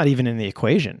 that's not even in the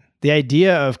equation. The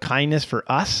idea of kindness for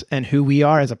us and who we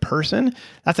are as a person,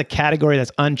 that's a category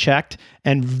that's unchecked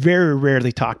and very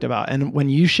rarely talked about. And when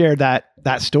you shared that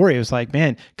story, it was like,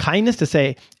 man, kindness to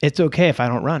say, it's okay if I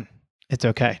don't run. It's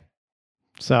okay.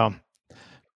 So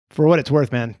for what it's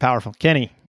worth, man, powerful.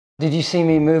 Kenny. Did you see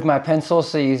me move my pencil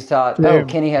so you thought, Boom. oh,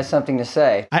 Kenny has something to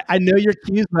say? I know your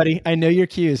cues, buddy. I know your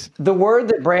cues. The word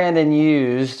that Brandon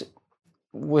used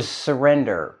was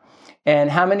surrender.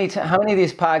 And how many of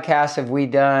these podcasts have we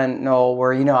done, Noel,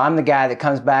 where, I'm the guy that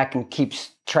comes back and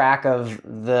keeps track of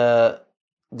the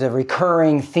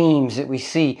recurring themes that we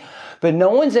see, but no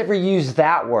one's ever used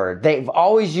that word. They've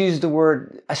always used the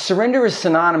word, surrender is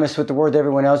synonymous with the word that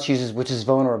everyone else uses, which is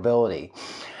vulnerability.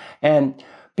 And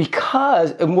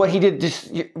what he did,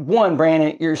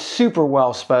 Brandon, you're super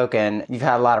well spoken. You've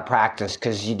had a lot of practice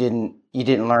because you didn't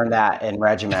learn that in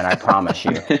regiment, I promise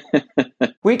you.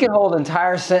 We can hold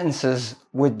entire sentences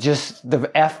with just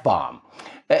the F-bomb.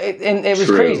 And it was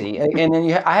True. Crazy. And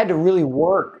then I had to really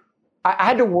work. I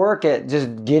had to work at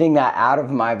just getting that out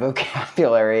of my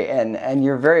vocabulary. And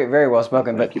you're very, very well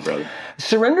spoken. Thank you, brother.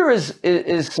 Surrender is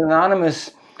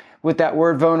synonymous with that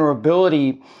word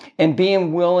vulnerability and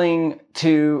being willing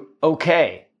to,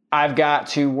 okay, I've got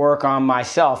to work on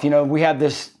myself.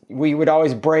 We would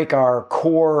always break our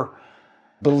core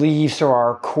beliefs or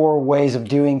our core ways of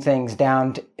doing things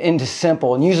down into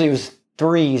simple, and usually it was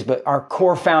threes, but our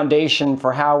core foundation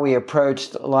for how we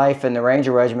approached life in the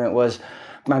Ranger Regiment was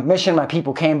my mission, my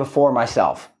people came before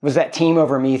myself. It was that team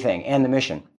over me thing and the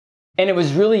mission. And it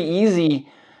was really easy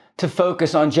to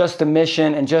focus on just the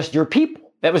mission and just your people.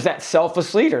 That was that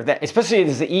selfless leader, that especially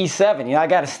as the E7. I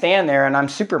got to stand there and I'm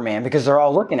Superman because they're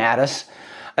all looking at us.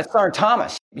 That's Sergeant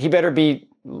Thomas. He better be,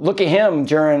 look at him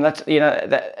during,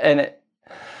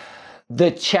 the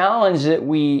challenge that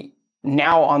we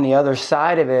now on the other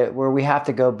side of it, where we have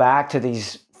to go back to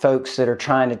these folks that are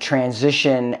trying to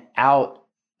transition out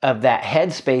of that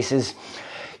headspace, is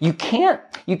you can't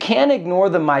ignore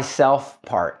the myself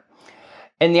part.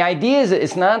 And the idea is that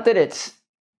it's not that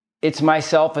it's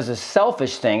myself as a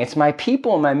selfish thing. It's my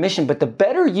people and my mission. But the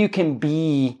better you can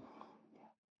be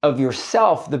of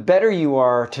yourself, the better you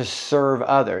are to serve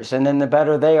others. And then the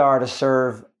better they are to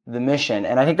serve the mission.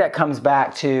 And I think that comes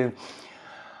back to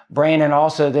Brandon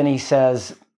also. Then he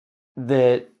says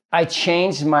that I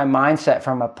changed my mindset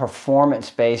from a performance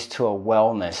base to a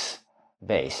wellness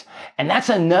base. And that's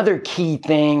another key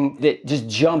thing that just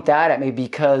jumped out at me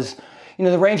because,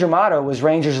 the Ranger motto was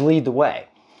Rangers lead the way.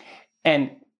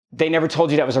 And they never told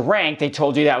you that was a rank. They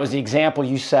told you that was the example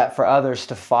you set for others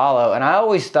to follow. And I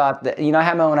always thought that, I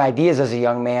had my own ideas as a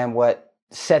young man, what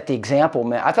set the example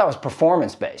meant. I thought it was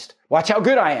performance-based. Watch how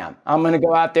good I am. I'm going to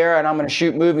go out there and I'm going to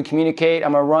shoot, move, and communicate.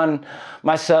 I'm going to run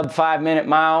my sub 5-minute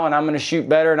mile and I'm going to shoot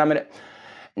better. And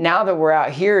now that we're out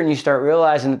here and you start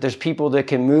realizing that there's people that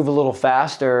can move a little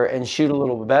faster and shoot a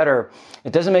little bit better,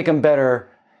 it doesn't make them better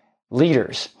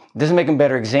leaders. It doesn't make them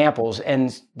better examples.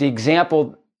 And the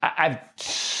example, have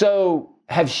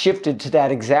shifted to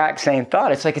that exact same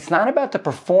thought. It's like, it's not about the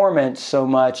performance so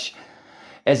much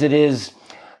as it is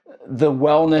the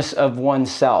wellness of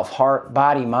oneself, heart,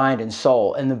 body, mind, and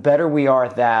soul. And the better we are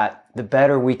at that, the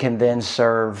better we can then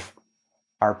serve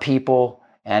our people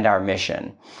and our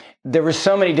mission. There were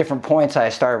so many different points I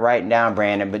started writing down,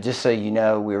 Brandon, but just so you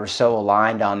know, we were so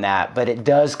aligned on that. But it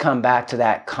does come back to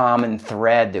that common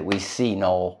thread that we see,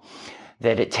 Noel,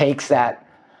 that it takes that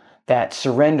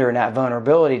surrender and that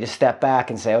vulnerability to step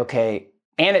back and say, okay,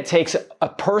 and it takes a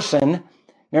person.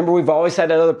 Remember, we've always had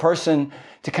that other person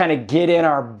to kind of get in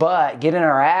our butt, get in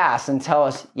our ass and tell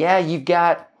us, yeah, you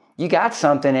got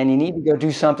something and you need to go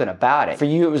do something about it. For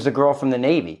you, it was the girl from the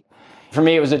Navy. For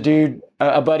me, it was a dude,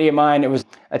 a buddy of mine. It was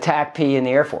a TAC P in the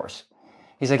Air Force.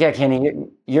 He's like, yeah, Kenny,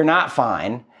 you're not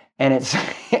fine. And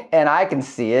and I can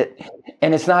see it.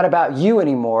 And it's not about you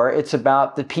anymore. It's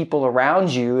about the people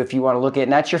around you, if you want to look at it,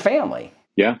 and that's your family.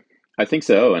 Yeah, I think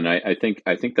so. And I think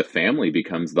the family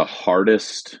becomes the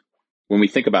hardest. When we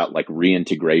think about like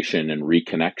reintegration and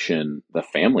reconnection, the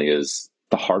family is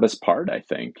the hardest part, I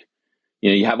think.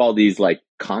 You have all these like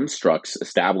constructs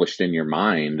established in your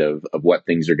mind of what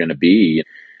things are going to be.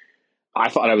 I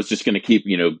thought I was just going to keep,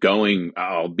 going.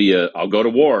 I'll go to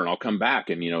war and I'll come back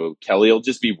and, Kelly will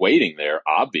just be waiting there,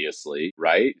 obviously,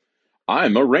 right?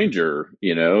 I'm a Ranger,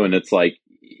 and it's like,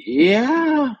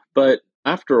 yeah, but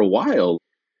after a while,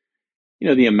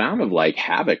 the amount of like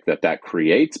havoc that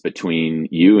creates between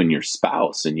you and your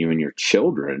spouse and you and your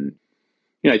children.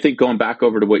 I think going back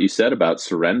over to what you said about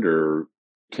surrender,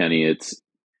 Kenny,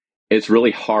 it's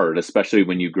really hard, especially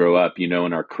when you grow up, in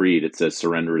our creed, it says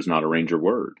surrender is not a Ranger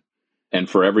word. And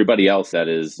for everybody else that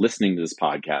is listening to this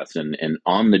podcast and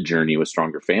on the journey with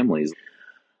stronger families,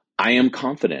 I am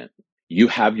confident you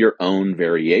have your own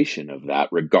variation of that,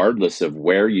 regardless of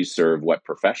where you serve, what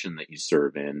profession that you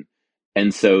serve in.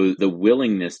 And so the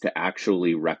willingness to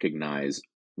actually recognize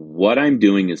what I'm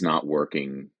doing is not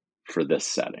working for this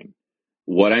setting.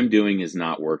 What I'm doing is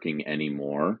not working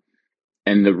anymore.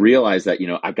 And to realize that,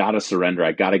 I got to surrender.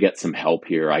 I got to get some help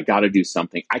here. I got to do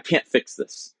something. I can't fix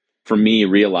this. For me,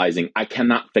 realizing I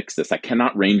cannot fix this. I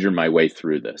cannot ranger my way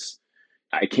through this.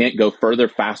 I can't go further,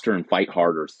 faster, and fight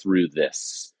harder through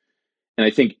this. And I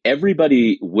think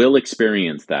everybody will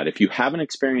experience that. If you haven't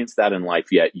experienced that in life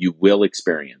yet, you will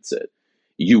experience it.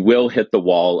 You will hit the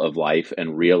wall of life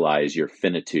and realize your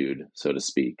finitude, so to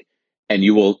speak. And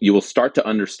you will start to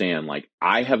understand, like,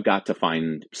 I have got to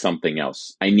find something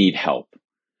else. I need help.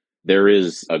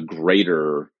 There's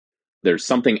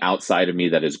something outside of me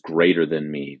that is greater than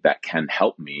me that can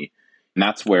help me. And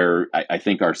that's where I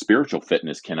think our spiritual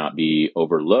fitness cannot be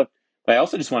overlooked. But I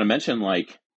also just want to mention,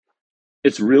 like,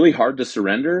 it's really hard to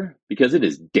surrender because it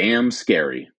is damn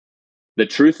scary. The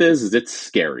truth is it's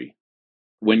scary.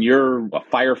 When you're a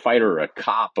firefighter, a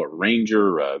cop, a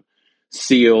ranger, a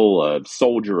SEAL, a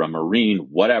soldier, a Marine,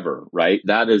 whatever, right?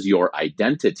 That is your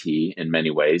identity in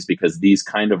many ways, because these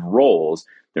kind of roles,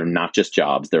 they're not just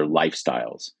jobs, they're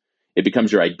lifestyles. It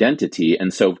becomes your identity.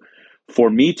 And so for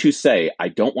me to say, I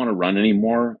don't want to run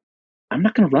anymore, I'm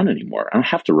not going to run anymore. I don't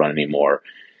have to run anymore.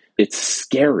 It's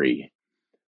scary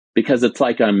because it's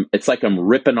like I'm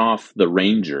ripping off the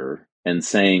ranger and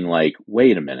saying, like,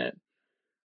 wait a minute.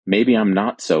 Maybe I'm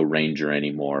not so ranger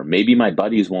anymore. Maybe my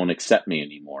buddies won't accept me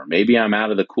anymore. Maybe I'm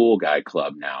out of the cool guy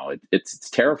club now. It's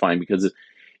terrifying because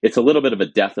it's a little bit of a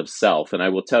death of self. And I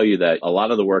will tell you that a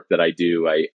lot of the work that I do,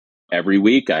 every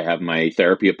week I have my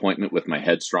therapy appointment with my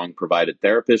Headstrong provided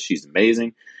therapist. She's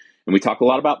amazing. And we talk a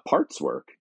lot about parts work.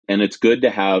 And it's good to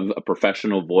have a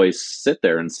professional voice sit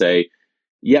there and say,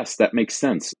 yes, that makes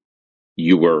sense.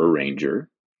 You were a ranger.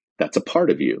 That's a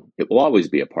part of you. It will always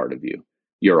be a part of you.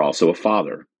 You're also a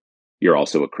father. You're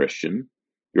also a Christian.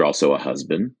 You're also a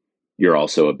husband. You're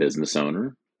also a business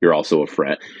owner. You're also a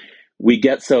friend. We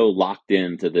get so locked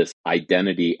into this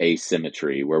identity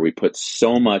asymmetry where we put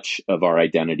so much of our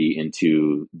identity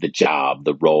into the job,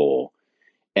 the role.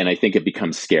 And I think it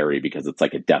becomes scary because it's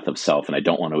like a death of self. And I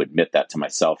don't want to admit that to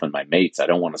myself and my mates. I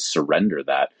don't want to surrender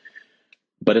that.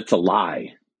 But it's a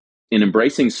lie. In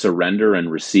embracing surrender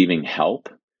and receiving help,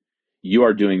 you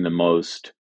are doing the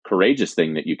most courageous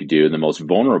thing that you could do, the most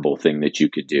vulnerable thing that you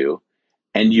could do.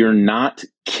 And you're not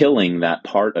killing that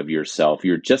part of yourself.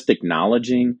 You're just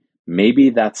acknowledging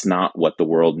maybe that's not what the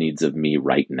world needs of me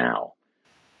right now.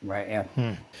 Right.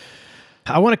 Yeah.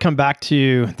 I want to come back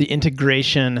to the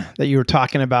integration that you were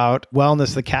talking about,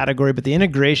 wellness, the category, but the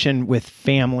integration with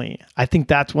family. I think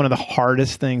that's one of the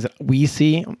hardest things that we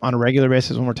see on a regular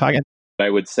basis when we're talking. I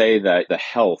would say that the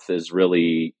health is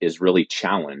really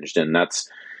challenged. And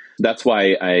that's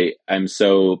why I'm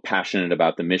so passionate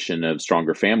about the mission of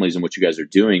Stronger Families and what you guys are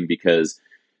doing, because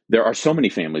there are so many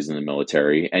families in the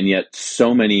military, and yet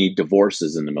so many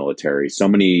divorces in the military, so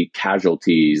many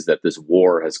casualties that this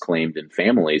war has claimed in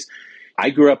families.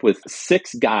 I grew up with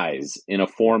 6 guys in a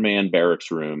 4-man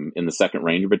barracks room in the 2nd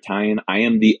Ranger Battalion. I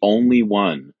am the only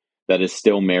one that is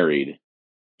still married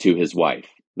to his wife.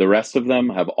 The rest of them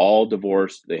have all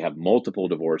divorced. They have multiple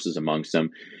divorces amongst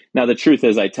them. Now, the truth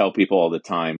is, I tell people all the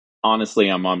time, honestly,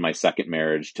 I'm on my 2nd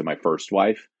marriage to my first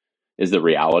wife, is the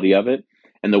reality of it.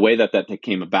 And the way that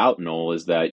came about, Noel, is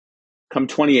that come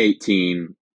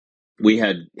 2018, we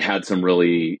had some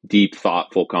really deep,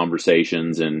 thoughtful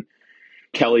conversations. And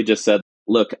Kelly just said,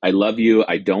 look, I love you.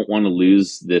 I don't want to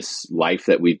lose this life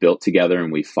that we built together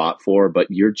and we fought for, but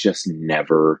you're just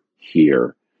never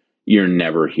here. You're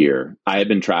never here. I have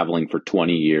been traveling for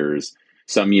 20 years,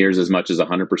 some years as much as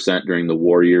 100% during the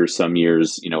war years, some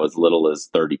years, as little as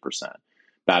 30%,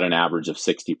 about an average of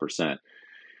 60%.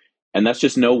 And that's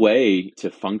just no way to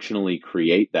functionally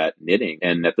create that knitting.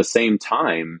 And at the same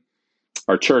time,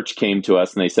 our church came to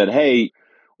us and they said, hey,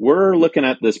 we're looking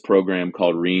at this program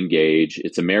called Reengage.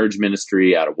 It's a marriage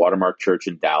ministry out of Watermark Church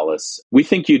in Dallas. We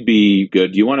think you'd be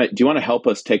good. Do you want to help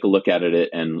us take a look at it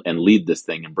and lead this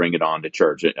thing and bring it onto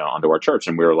our church?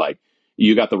 And we were like,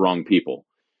 you got the wrong people.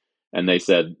 And they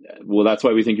said, well, that's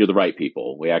why we think you're the right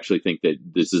people. We actually think that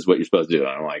this is what you're supposed to do.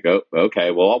 And I'm like, oh, okay,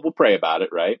 well, we'll pray about it,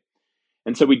 right?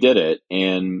 And so we did it.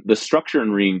 And the structure in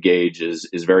Reengage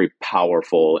is very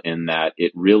powerful in that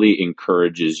it really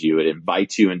encourages you. It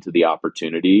invites you into the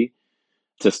opportunity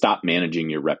to stop managing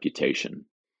your reputation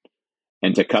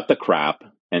and to cut the crap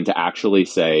and to actually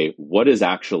say, what is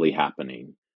actually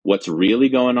happening? What's really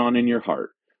going on in your heart?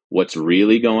 what's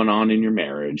really going on in your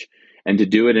marriage, and to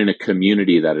do it in a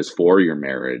community that is for your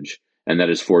marriage and that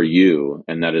is for you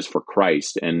and that is for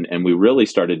Christ. And we really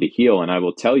started to heal. And I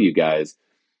will tell you guys,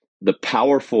 the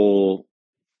powerful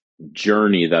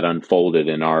journey that unfolded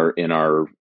in our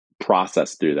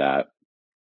process through that,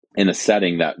 in a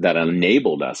setting that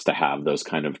enabled us to have those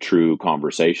kind of true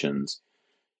conversations.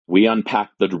 We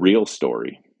unpacked the real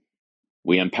story.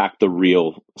 We unpacked the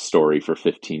real story for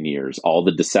 15 years, all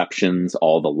the deceptions,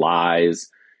 all the lies,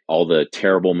 all the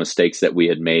terrible mistakes that we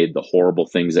had made, the horrible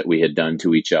things that we had done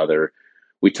to each other.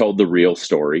 We told the real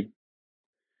story.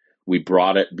 We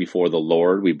brought it before the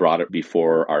Lord. We brought it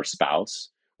before our spouse.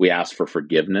 We asked for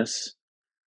forgiveness.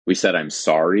 We said, I'm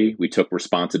sorry. We took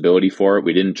responsibility for it.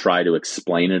 We didn't try to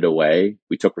explain it away.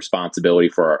 We took responsibility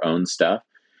for our own stuff,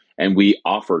 and we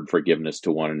offered forgiveness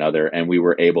to one another, and we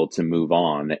were able to move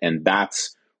on. And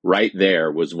that's right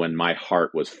there was when my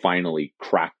heart was finally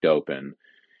cracked open,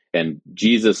 and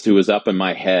Jesus, who was up in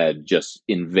my head, just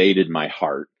invaded my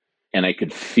heart. And I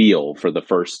could feel for the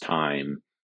first time,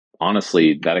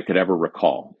 honestly, that I could ever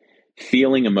recall,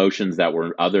 feeling emotions that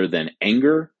were other than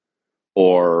anger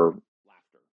or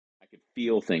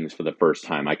feel things for the first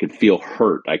time. I could feel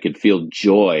hurt. I could feel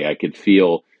joy. I could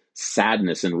feel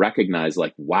sadness and recognize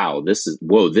like, wow, this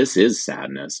is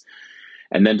sadness.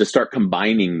 And then to start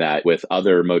combining that with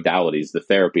other modalities, the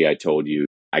therapy I told you,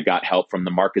 I got help from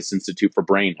the Marcus Institute for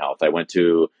Brain Health. I went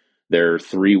to their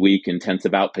 3-week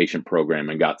intensive outpatient program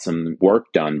and got some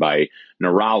work done by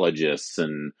neurologists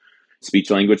and speech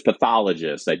language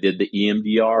pathologists. I did the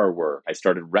EMDR work. I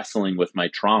started wrestling with my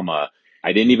trauma.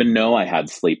 I didn't even know I had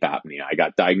sleep apnea. I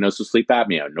got diagnosed with sleep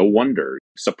apnea. No wonder.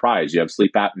 Surprise, you have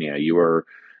sleep apnea. You were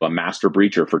a master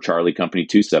breacher for Charlie Company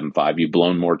 275. You've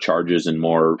blown more charges in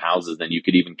more houses than you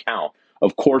could even count.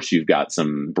 Of course, you've got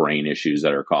some brain issues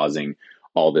that are causing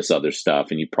all this other stuff,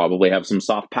 and you probably have some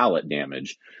soft palate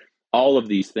damage. All of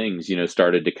these things,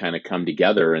 started to kind of come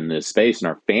together in this space, and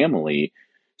our family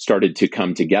started to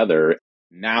come together.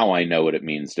 Now I know what it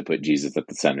means to put Jesus at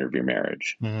the center of your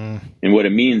marriage. Mm. And what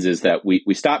it means is that we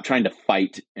stop trying to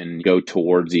fight and go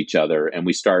towards each other, and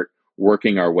we start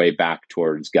working our way back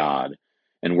towards God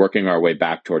and working our way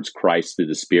back towards Christ through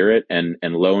the Spirit. And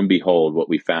lo and behold, what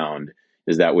we found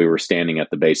is that we were standing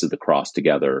at the base of the cross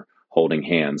together, holding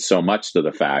hands, so much to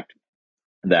the fact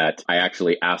that I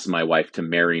actually asked my wife to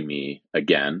marry me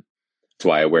again. That's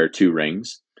why I wear 2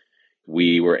 rings.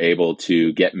 We were able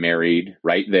to get married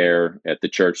right there at the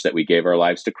church that we gave our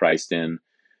lives to Christ in,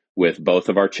 with both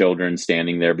of our children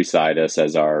standing there beside us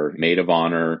as our maid of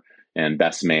honor and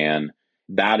best man.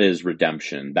 That is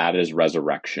redemption. That is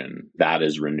resurrection. That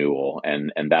is renewal.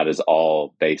 And that is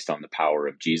all based on the power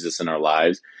of Jesus in our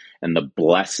lives and the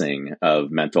blessing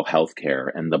of mental health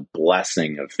care and the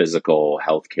blessing of physical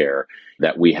health care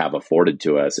that we have afforded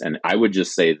to us. And I would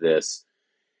just say this,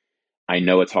 I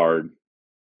know it's hard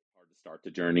to start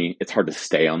the journey. It's hard to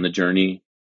stay on the journey.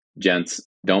 Gents,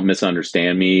 don't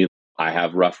misunderstand me. I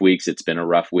have rough weeks. It's been a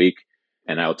rough week.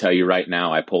 And I'll tell you right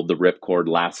now, I pulled the ripcord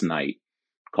last night,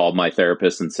 called my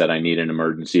therapist and said, I need an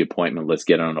emergency appointment. Let's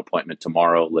get on an appointment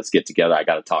tomorrow. Let's get together. I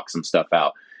got to talk some stuff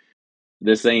out.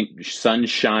 This ain't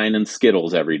sunshine and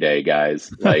Skittles every day,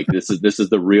 guys. Like this is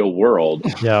the real world.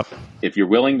 Yep. If you're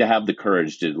willing to have the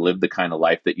courage to live the kind of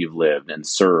life that you've lived and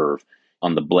serve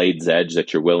on the blade's edge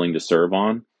that you're willing to serve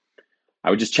on,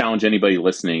 I would just challenge anybody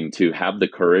listening to have the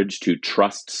courage to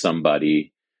trust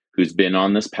somebody who's been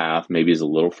on this path, maybe is a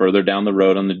little further down the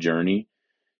road on the journey.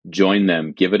 Join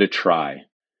them, give it a try.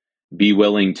 Be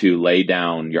willing to lay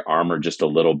down your armor just a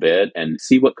little bit and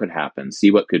see what could happen,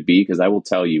 see what could be, because I will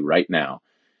tell you right now,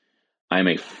 I'm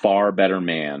a far better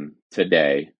man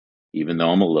today, even though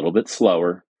I'm a little bit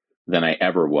slower than I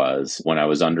ever was when I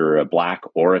was under a black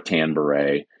or a tan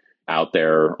beret out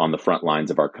there on the front lines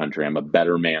of our country. I'm a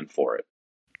better man for it.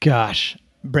 Gosh,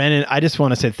 Brandon, I just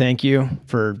want to say thank you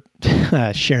for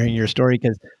sharing your story,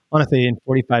 because honestly, in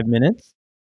 45 minutes,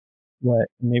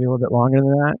 maybe a little bit longer than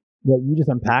that, what you just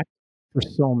unpacked for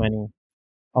so many,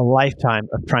 a lifetime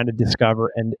of trying to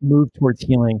discover and move towards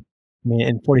healing. I mean,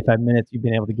 in 45 minutes, you've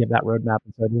been able to give that roadmap.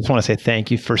 And so I just want to say thank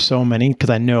you for so many, because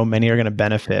I know many are going to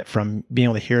benefit from being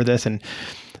able to hear this and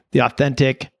the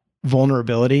authentic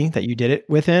vulnerability that you did it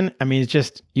within. I mean, it's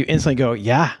just, you instantly go,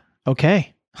 yeah,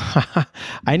 okay.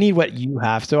 I need what you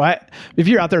have. So if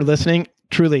you're out there listening,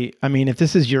 truly, I mean, if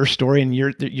this is your story and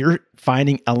you're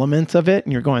finding elements of it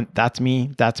and you're going, that's me,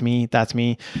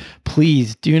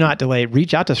 please do not delay.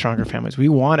 Reach out to Stronger Families. We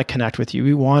want to connect with you.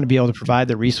 We want to be able to provide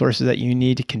the resources that you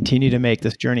need to continue to make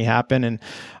this journey happen. And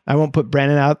I won't put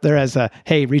Brandon out there as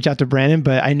hey, reach out to Brandon,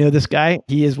 but I know this guy,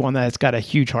 he is one that's got a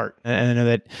huge heart. And I know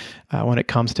that when it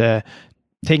comes to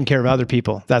taking care of other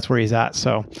people. That's where he's at.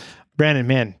 So Brandon,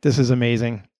 man, this is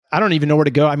amazing. I don't even know where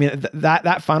to go. I mean,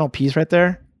 that final piece right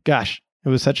there, gosh, it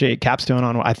was such a capstone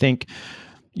on, I think,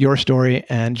 your story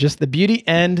and just the beauty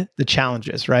and the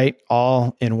challenges, right?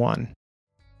 All in one.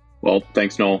 Well,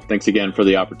 thanks, Noel. Thanks again for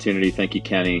the opportunity. Thank you,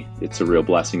 Kenny. It's a real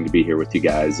blessing to be here with you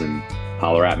guys, and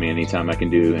holler at me anytime I can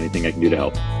do anything I can do to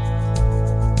help.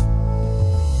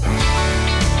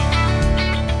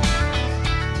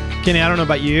 Kenny, I don't know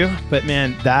about you, but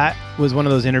man, that was one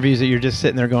of those interviews that you're just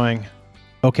sitting there going,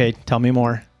 okay, tell me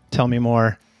more. Tell me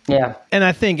more. Yeah. And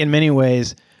I think in many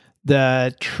ways,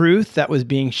 the truth that was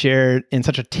being shared in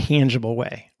such a tangible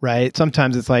way, right?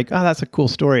 Sometimes it's like, oh, that's a cool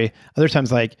story. Other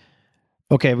times like,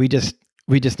 okay, we just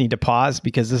need to pause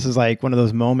because this is like one of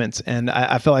those moments. And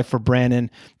I feel like for Brandon,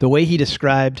 the way he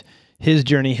described his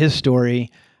journey, his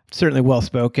story, certainly well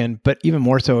spoken, but even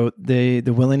more so the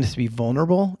willingness to be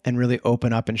vulnerable and really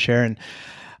open up and share. And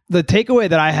the takeaway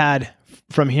that I had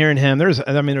from hearing him, there's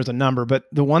a number, but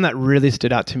the one that really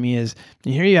stood out to me is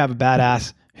here you have a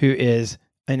badass who is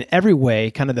in every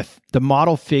way kind of the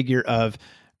model figure of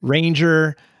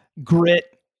ranger, grit,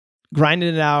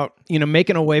 grinding it out,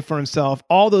 making a way for himself,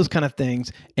 all those kind of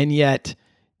things. And yet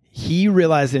he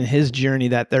realized in his journey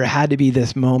that there had to be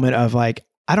this moment of like,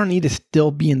 I don't need to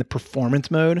still be in the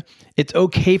performance mode. It's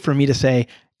okay for me to say,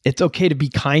 it's okay to be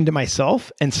kind to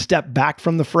myself and step back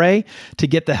from the fray to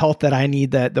get the health that I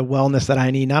need, the wellness that I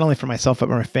need, not only for myself, but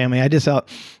for my family. And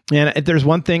if there's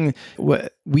one thing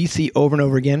we see over and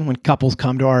over again when couples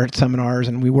come to our seminars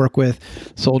and we work with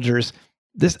soldiers,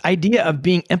 this idea of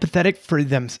being empathetic for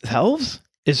themselves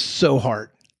is so hard.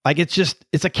 Like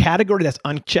it's a category that's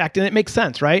unchecked, and it makes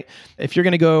sense, right? If you're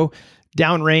going to go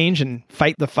downrange and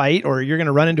fight the fight, or you're going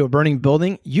to run into a burning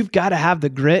building, you've got to have the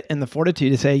grit and the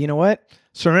fortitude to say, you know what?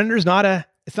 Surrender is not a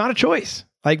choice.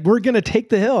 Like we're going to take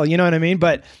the hill, you know what I mean?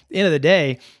 But at the end of the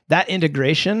day, that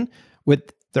integration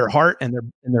with their heart and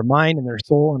their mind and their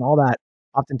soul and all that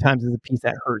oftentimes is a piece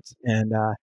that hurts and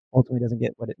ultimately doesn't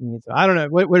get what it needs. So I don't know.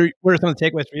 What are some of the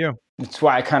takeaways for you? That's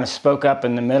why I kind of spoke up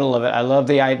in the middle of it. I love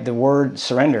the word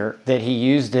surrender, that he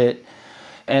used it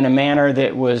in a manner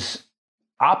that was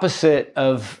opposite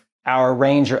of our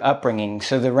Ranger upbringing.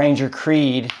 So the Ranger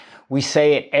Creed, we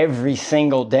say it every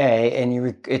single day, and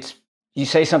you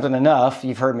say something enough,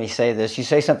 you've heard me say this, you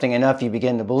say something enough, you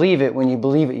begin to believe it. When you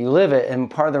believe it, you live it. And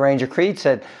part of the Ranger Creed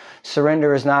said,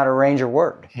 surrender is not a Ranger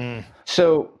word.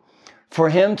 So for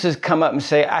him to come up and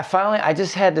say, I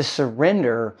just had to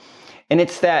surrender, and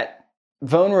it's that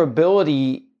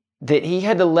vulnerability that he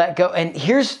had to let go. And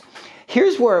here's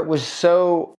where it was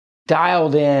so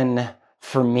dialed in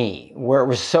for me, where it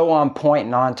was so on point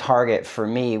and on target for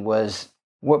me, was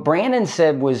what Brandon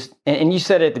said was, and you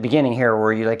said it at the beginning here,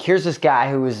 where you're like, here's this guy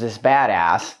who was this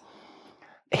badass.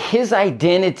 His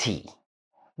identity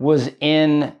was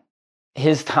in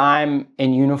his time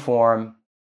in uniform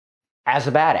as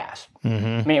a badass. I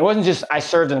mean, it wasn't just I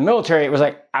served in the military. It was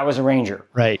like I was a Ranger.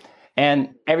 Right.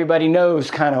 And everybody knows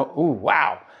kind of, ooh,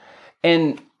 wow.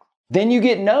 And then you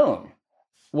get known.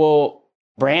 Well,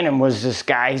 Brandon was this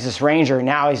guy, he's this Ranger, and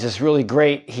now he's this really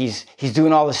great, he's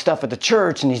doing all this stuff at the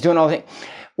church, and he's doing all the,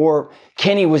 or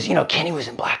Kenny was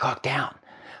in Black Hawk Down.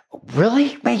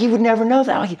 Really? Man, you would never know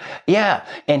that. Yeah.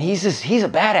 And he's a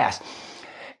badass.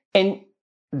 And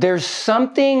there's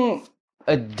something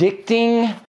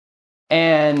addicting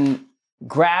and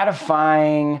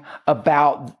gratifying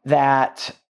about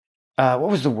that. What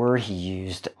was the word he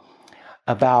used?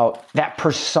 About that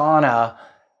persona.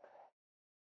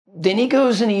 Then he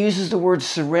goes and he uses the word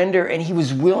surrender, and he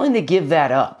was willing to give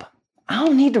that up. I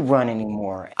don't need to run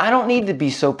anymore. I don't need to be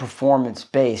so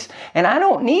performance-based. And I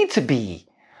don't need to be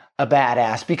a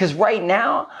badass, because right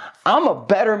now I'm a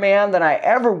better man than I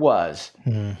ever was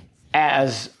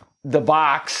as the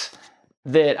box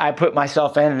that I put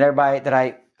myself in, and everybody that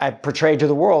I portrayed to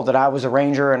the world that I was a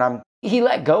Ranger, and he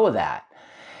let go of that.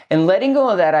 And letting go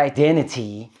of that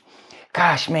identity,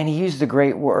 gosh, man, he used a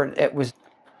great word. It was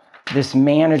this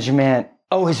management.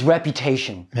 Oh, his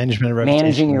reputation.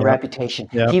 Managing your reputation.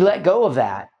 Yep. He let go of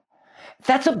that.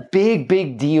 That's a big,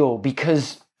 big deal,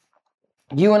 because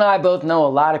you and I both know a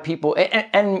lot of people,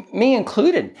 and me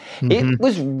included. It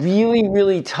was really,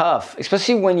 really tough,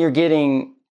 especially when you're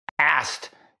getting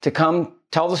asked to come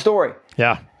tell the story.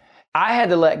 Yeah. I had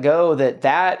to let go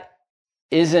that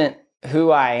isn't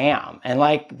who I am. And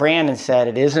like Brandon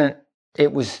said,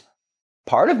 it was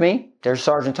part of me. There's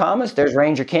Sergeant Thomas, there's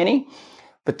Ranger Kenny,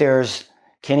 but there's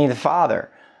Kenny the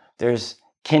father. There's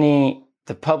Kenny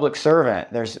the public servant.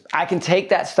 I can take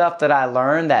that stuff that I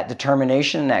learned, that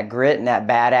determination, that grit, and that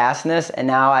badassness, and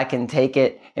now I can take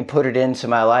it and put it into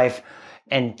my life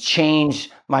and change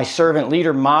my servant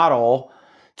leader model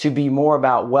to be more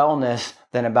about wellness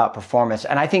than about performance.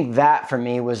 And I think that for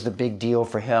me was the big deal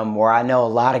for him, where I know a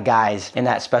lot of guys in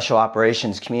that special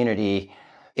operations community,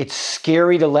 it's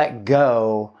scary to let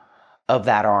go of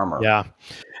that armor. Yeah.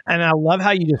 And I love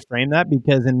how you just framed that,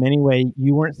 because in many ways,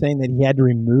 you weren't saying that he had to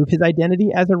remove his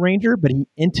identity as a Ranger, but he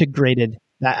integrated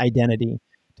that identity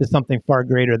to something far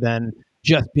greater than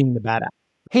just being the badass.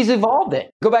 He's evolved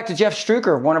it. Go back to Jeff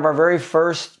Struker, one of our very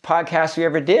first podcasts we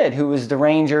ever did, who was the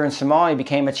Ranger in Somalia,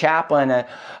 became a chaplain,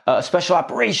 a special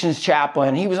operations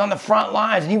chaplain. He was on the front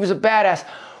lines and he was a badass.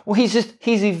 Well,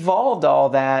 he's evolved all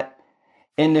that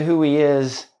into who he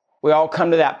is. We all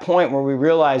come to that point where we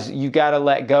realize you got to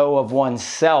let go of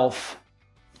oneself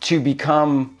to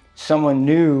become someone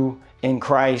new in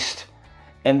Christ,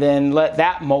 and then let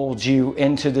that mold you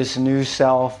into this new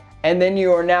self. And then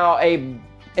you are now a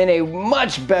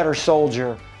much better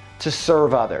soldier to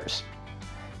serve others.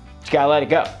 You got to let it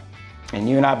go. And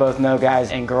you and I both know,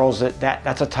 guys and girls,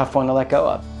 that's a tough one to let go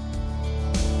of.